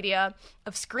social media,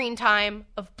 of screen time,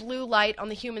 of blue light on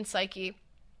the human psyche,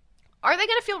 are they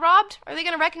going to feel robbed? Are they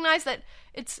going to recognize that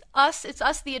it's us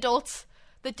the adults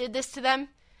that did this to them?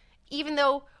 Even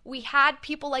though we had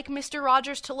people like Mr.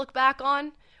 Rogers to look back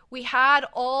on, we had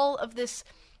all of this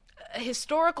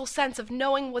historical sense of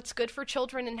knowing what's good for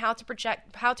children and how to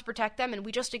protect them, and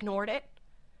we just ignored it.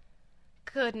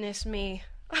 Goodness me.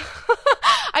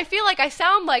 I feel like I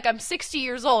sound like I'm 60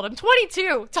 years old. I'm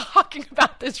 22 talking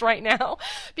about this right now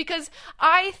because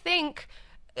I think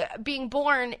being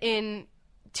born in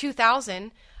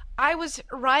 2000, I was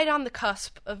right on the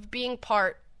cusp of being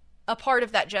a part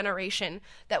of that generation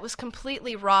that was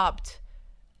completely robbed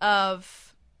of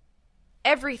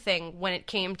everything when it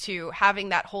came to having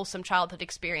that wholesome childhood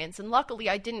experience. And luckily,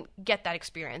 I didn't get that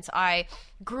experience. I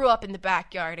grew up in the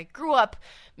backyard. I grew up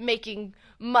making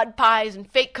mud pies and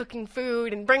fake cooking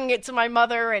food and bringing it to my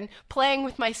mother and playing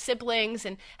with my siblings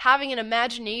and having an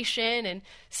imagination and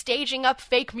staging up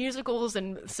fake musicals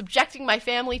and subjecting my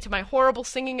family to my horrible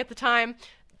singing at the time.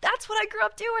 That's what I grew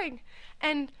up doing.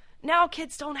 And now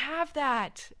kids don't have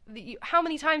that. How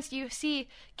many times do you see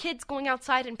kids going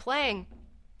outside and playing?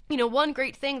 You know, one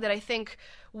great thing that I think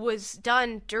was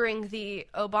done during the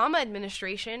Obama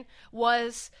administration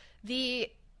was the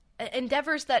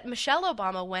endeavors that Michelle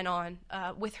Obama went on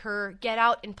with her Get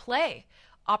Out and Play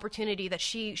opportunity that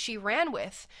she ran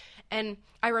with. And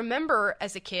I remember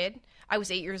as a kid, I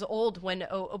was 8 years old when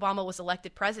Obama was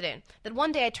elected president, that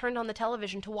one day I turned on the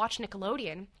television to watch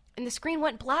Nickelodeon and the screen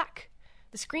went black.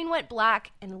 The screen went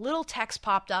black and a little text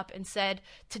popped up and said,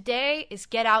 "Today is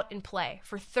Get Out and Play.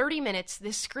 For 30 minutes,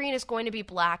 this screen is going to be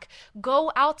black.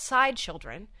 Go outside,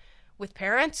 children, with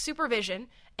parents' supervision,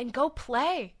 and go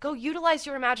play. Go utilize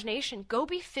your imagination. Go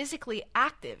be physically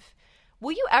active."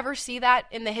 Will you ever see that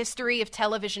in the history of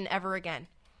television ever again?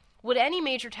 Would any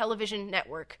major television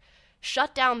network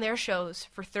shut down their shows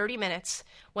for 30 minutes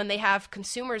when they have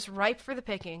consumers ripe for the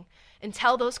picking and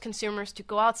tell those consumers to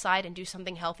go outside and do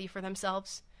something healthy for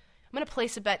themselves? I'm going to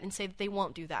place a bet and say that they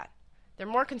won't do that. They're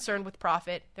more concerned with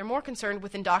profit. They're more concerned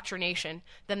with indoctrination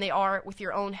than they are with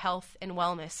your own health and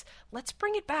wellness. Let's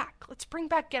bring it back. Let's bring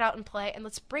back Get Out and Play, and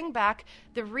let's bring back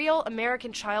the real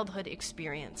American childhood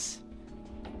experience.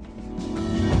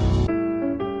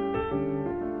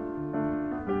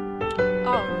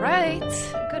 All right.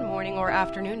 Good morning or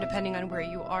afternoon, depending on where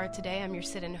you are today. I'm your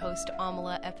sit-in host,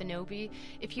 Amala Ekpunobi.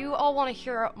 If you all want to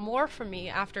hear more from me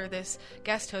after this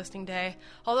guest hosting day,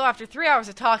 although after 3 hours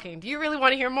of talking, do you really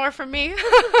want to hear more from me?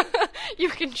 You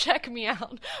can check me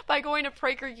out by going to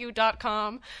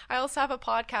PragerU.com. I also have a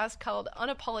podcast called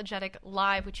Unapologetic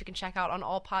Live, which you can check out on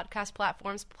all podcast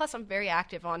platforms. Plus, I'm very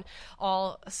active on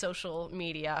all social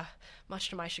media. Much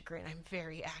to my chagrin, I'm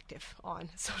very active on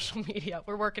social media.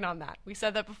 We're working on that. We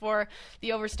said that before,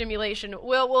 the overstimulation.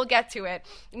 We'll get to it.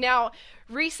 Now,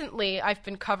 recently, I've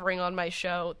been covering on my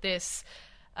show this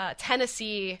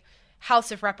Tennessee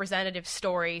House of Representatives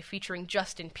story featuring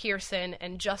Justin Pearson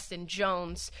and Justin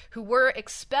Jones, who were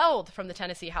expelled from the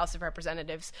Tennessee House of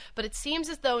Representatives. But it seems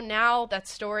as though now that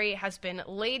story has been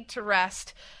laid to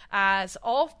rest, as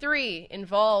all three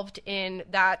involved in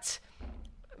that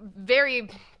very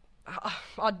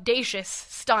audacious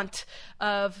stunt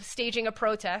of staging a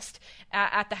protest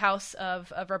at the House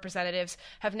of Representatives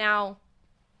have now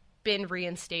been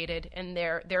reinstated, and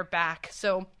they're back.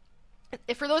 So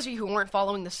for those of you who weren't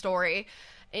following the story,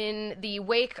 in the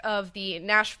wake of the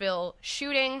Nashville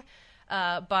shooting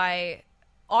by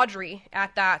Audrey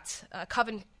at that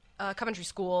Coventry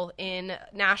school in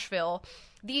Nashville,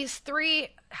 these three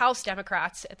House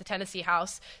Democrats at the Tennessee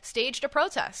House staged a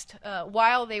protest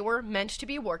while they were meant to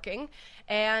be working,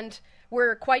 and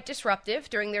were quite disruptive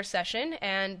during their session,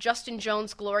 and Justin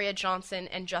Jones, Gloria Johnson,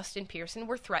 and Justin Pearson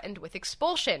were threatened with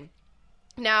expulsion.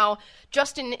 Now,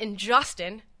 Justin and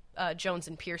Justin, Jones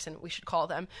and Pearson, we should call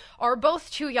them, are both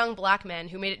two young black men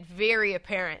who made it very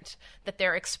apparent that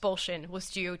their expulsion was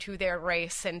due to their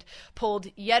race and pulled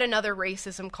yet another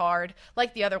racism card,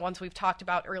 like the other ones we've talked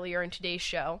about earlier in today's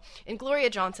show. And Gloria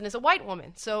Johnson is a white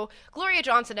woman, so Gloria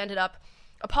Johnson ended up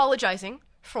apologizing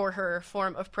for her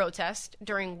form of protest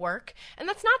during work. And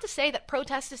that's not to say that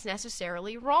protest is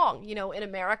necessarily wrong. You know, in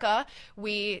America,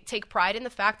 we take pride in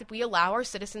the fact that we allow our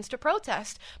citizens to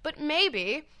protest, but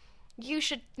maybe you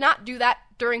should not do that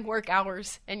during work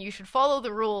hours, and you should follow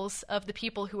the rules of the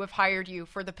people who have hired you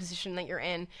for the position that you're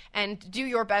in, and do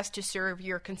your best to serve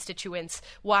your constituents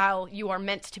while you are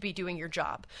meant to be doing your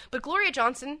job. But Gloria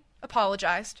Johnson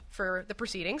apologized for the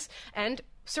proceedings and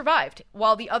survived,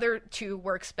 while the other two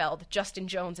were expelled, Justin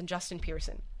Jones and Justin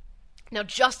Pearson. Now,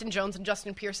 Justin Jones and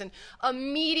Justin Pearson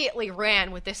immediately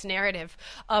ran with this narrative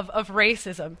of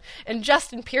racism. And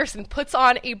Justin Pearson puts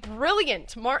on a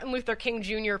brilliant Martin Luther King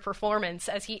Jr. performance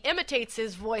as he imitates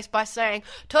his voice by saying,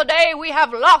 "Today we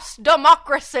have lost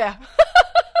democracy."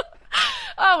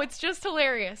 Oh, it's just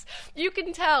hilarious. You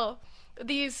can tell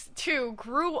these two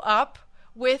grew up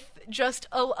with just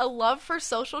a love for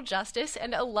social justice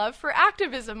and a love for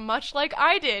activism, much like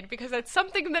I did, because that's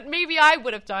something that maybe I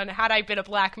would have done had I been a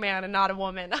black man and not a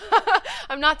woman.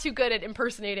 I'm not too good at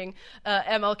impersonating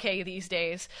MLK these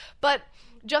days. But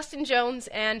Justin Jones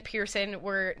and Pearson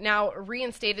were now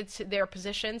reinstated to their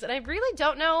positions, and I really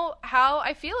don't know how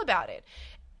I feel about it.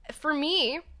 For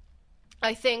me,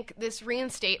 I think this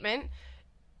reinstatement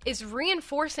is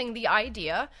reinforcing the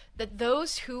idea that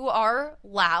those who are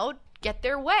loud get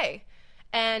their way,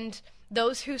 and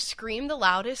those who scream the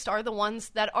loudest are the ones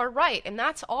that are right. And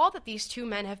that's all that these two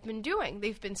men have been doing.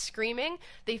 They've been screaming,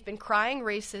 they've been crying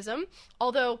racism,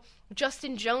 although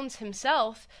Justin Jones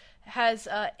himself has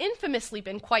infamously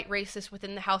been quite racist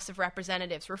within the House of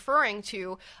Representatives, referring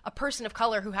to a person of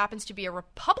color who happens to be a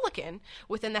Republican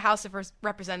within the House of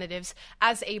Representatives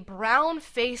as a brown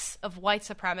face of white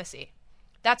supremacy.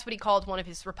 That's what he called one of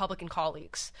his Republican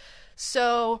colleagues.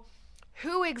 So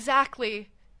who exactly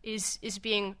is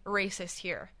being racist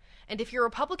here? And if your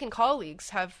Republican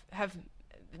colleagues have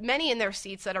many in their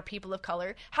seats that are people of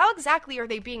color, how exactly are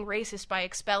they being racist by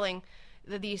expelling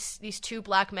these two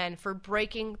black men for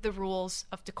breaking the rules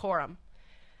of decorum?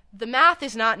 The math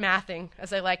is not mathing,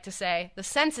 as I like to say. The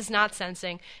sense is not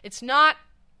sensing. It's not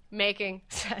making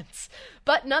sense.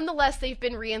 But nonetheless, they've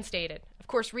been reinstated. Of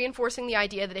course, reinforcing the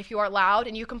idea that if you are loud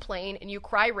and you complain and you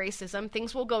cry racism,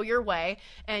 things will go your way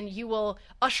and you will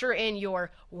usher in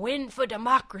your win for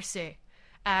democracy,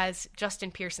 as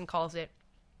Justin Pearson calls it.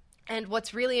 And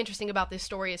what's really interesting about this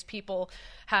story is people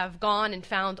have gone and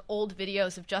found old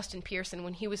videos of Justin Pearson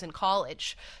when he was in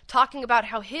college, talking about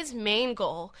how his main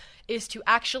goal is to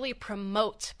actually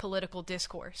promote political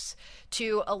discourse,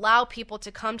 to allow people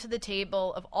to come to the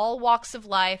table of all walks of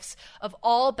life, of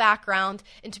all background,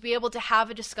 and to be able to have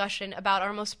a discussion about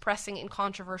our most pressing and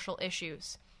controversial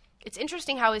issues. It's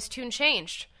interesting how his tune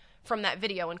changed from that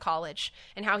video in college,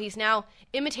 and how he's now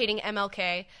imitating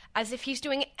MLK as if he's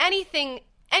doing anything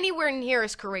anywhere near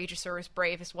as courageous or as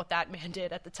brave as what that man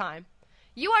did at the time.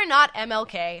 You are not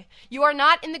MLK. You are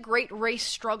not in the great race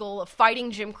struggle of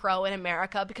fighting Jim Crow in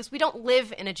America, because we don't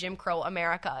live in a Jim Crow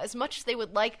America, as much as they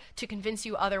would like to convince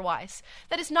you otherwise.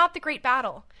 That is not the great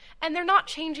battle. And they're not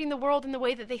changing the world in the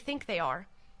way that they think they are.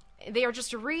 They are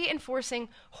just reinforcing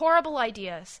horrible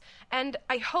ideas. And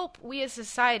I hope we as a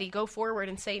society go forward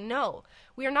and say, no,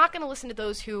 we are not going to listen to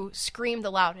those who scream the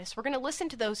loudest. We're going to listen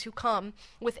to those who come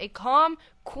with a calm,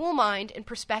 cool mind and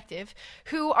perspective,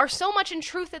 who are so much in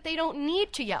truth that they don't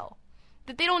need to yell,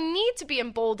 that they don't need to be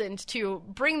emboldened to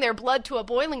bring their blood to a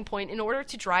boiling point in order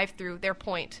to drive through their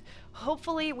point.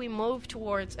 Hopefully we move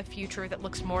towards a future that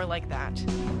looks more like that.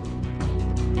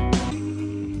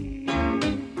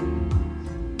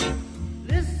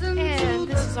 And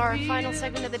this is our final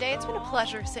segment of the day. It's been a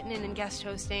pleasure sitting in and guest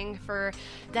hosting for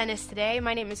Dennis today.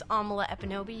 My name is Amala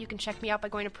Ekpunobi. You can check me out by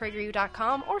going to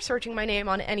PragerU.com or searching my name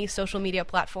on any social media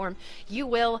platform. You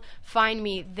will find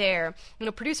me there. You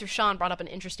know, producer Sean brought up an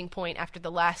interesting point after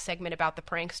the last segment about the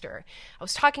prankster. I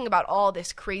was talking about all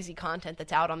this crazy content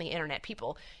that's out on the internet.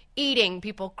 People eating,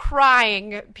 people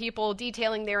crying, people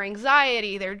detailing their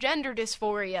anxiety, their gender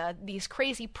dysphoria, these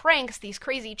crazy pranks, these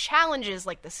crazy challenges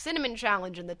like the Cinnamon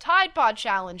Challenge and the Tide Pod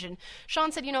Challenge. And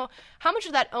Sean said, you know, how much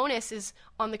of that onus is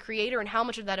on the creator and how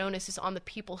much of that onus is on the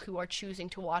people who are choosing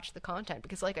to watch the content?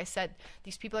 Because like I said,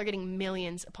 these people are getting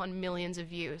millions upon millions of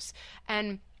views.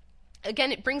 And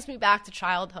again, it brings me back to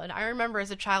childhood. I remember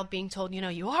as a child being told, you know,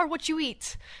 you are what you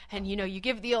eat. And, you know, you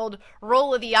give the old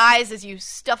roll of the eyes as you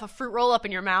stuff a fruit roll up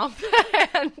in your mouth.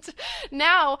 And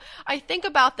now I think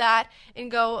about that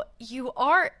and go, you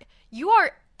are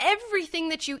everything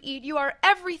that you eat. You are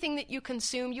everything that you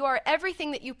consume. You are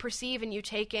everything that you perceive and you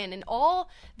take in. And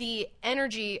all the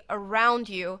energy around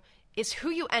you is who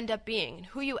you end up being and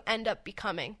who you end up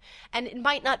becoming. And it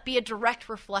might not be a direct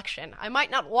reflection. I might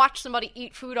not watch somebody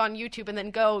eat food on YouTube and then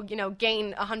go, you know,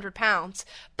 gain 100 pounds.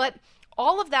 But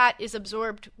all of that is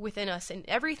absorbed within us, and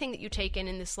everything that you take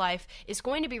in this life is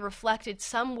going to be reflected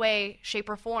some way, shape,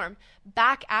 or form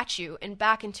back at you and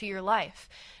back into your life.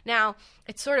 Now,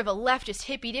 it's sort of a leftist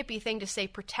hippy-dippy thing to say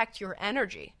protect your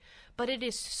energy. But it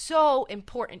is so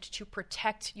important to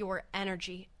protect your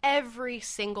energy every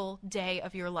single day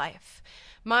of your life.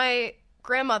 My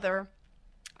grandmother,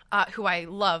 who I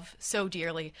love so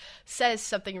dearly, says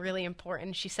something really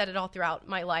important. She said it all throughout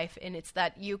my life, and it's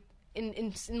that you,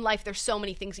 in life, there's so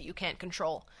many things that you can't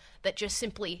control that just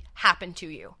simply happen to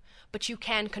you. But you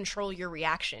can control your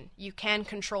reaction. You can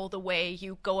control the way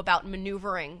you go about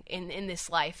maneuvering in this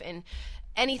life. And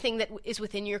anything that is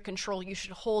within your control, you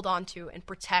should hold on to and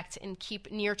protect and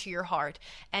keep near to your heart.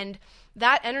 And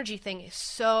that energy thing is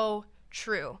so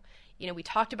true. We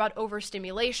talked about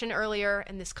overstimulation earlier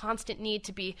and this constant need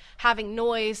to be having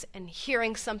noise and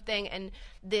hearing something and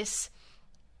this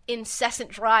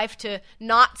incessant drive to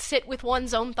not sit with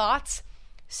one's own thoughts.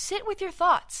 Sit with your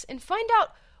thoughts and find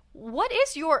out what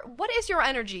is your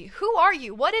energy? Who are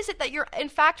you? What is it that you're in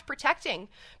fact protecting?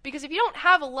 Because if you don't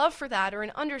have a love for that or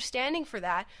an understanding for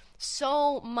that,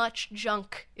 so much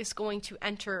junk is going to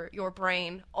enter your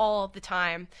brain all the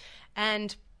time.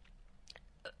 And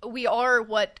we are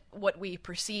what we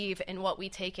perceive and what we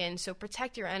take in. So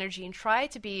protect your energy and try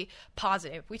to be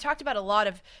positive. We talked about a lot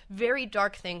of very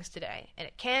dark things today, and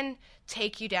it can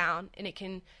take you down, and it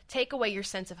can take away your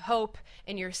sense of hope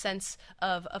and your sense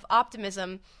of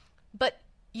optimism. But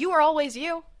you are always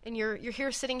you, and you're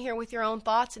here sitting here with your own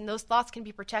thoughts, and those thoughts can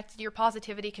be protected. Your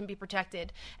positivity can be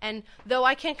protected. And though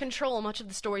I can't control much of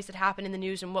the stories that happen in the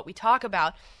news and what we talk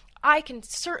about, I can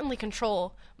certainly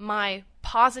control my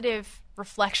positive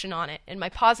reflection on it and my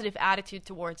positive attitude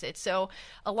towards it. So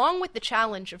along with the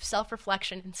challenge of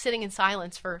self-reflection and sitting in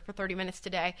silence for 30 minutes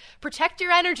today, protect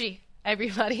your energy,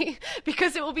 everybody,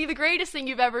 because it will be the greatest thing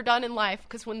you've ever done in life.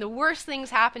 Because when the worst things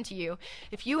happen to you,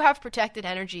 if you have protected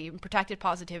energy and protected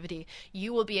positivity,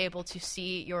 you will be able to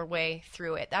see your way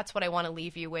through it. That's what I want to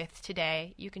leave you with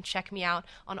today. You can check me out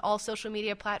on all social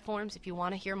media platforms if you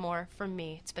want to hear more from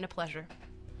me. It's been a pleasure.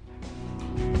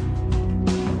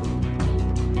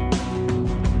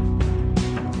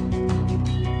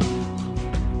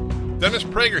 Dennis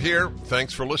Prager here.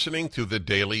 Thanks for listening to the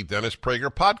Daily Dennis Prager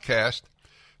Podcast.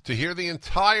 To hear the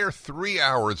entire 3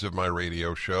 hours of my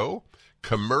radio show,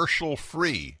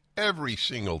 commercial-free, every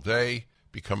single day,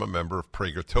 become a member of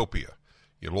Pragertopia.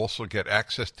 You'll also get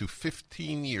access to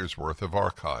 15 years' worth of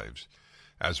archives,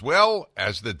 as well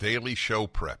as the daily show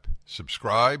prep.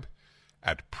 Subscribe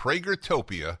at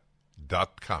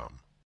pragertopia.com.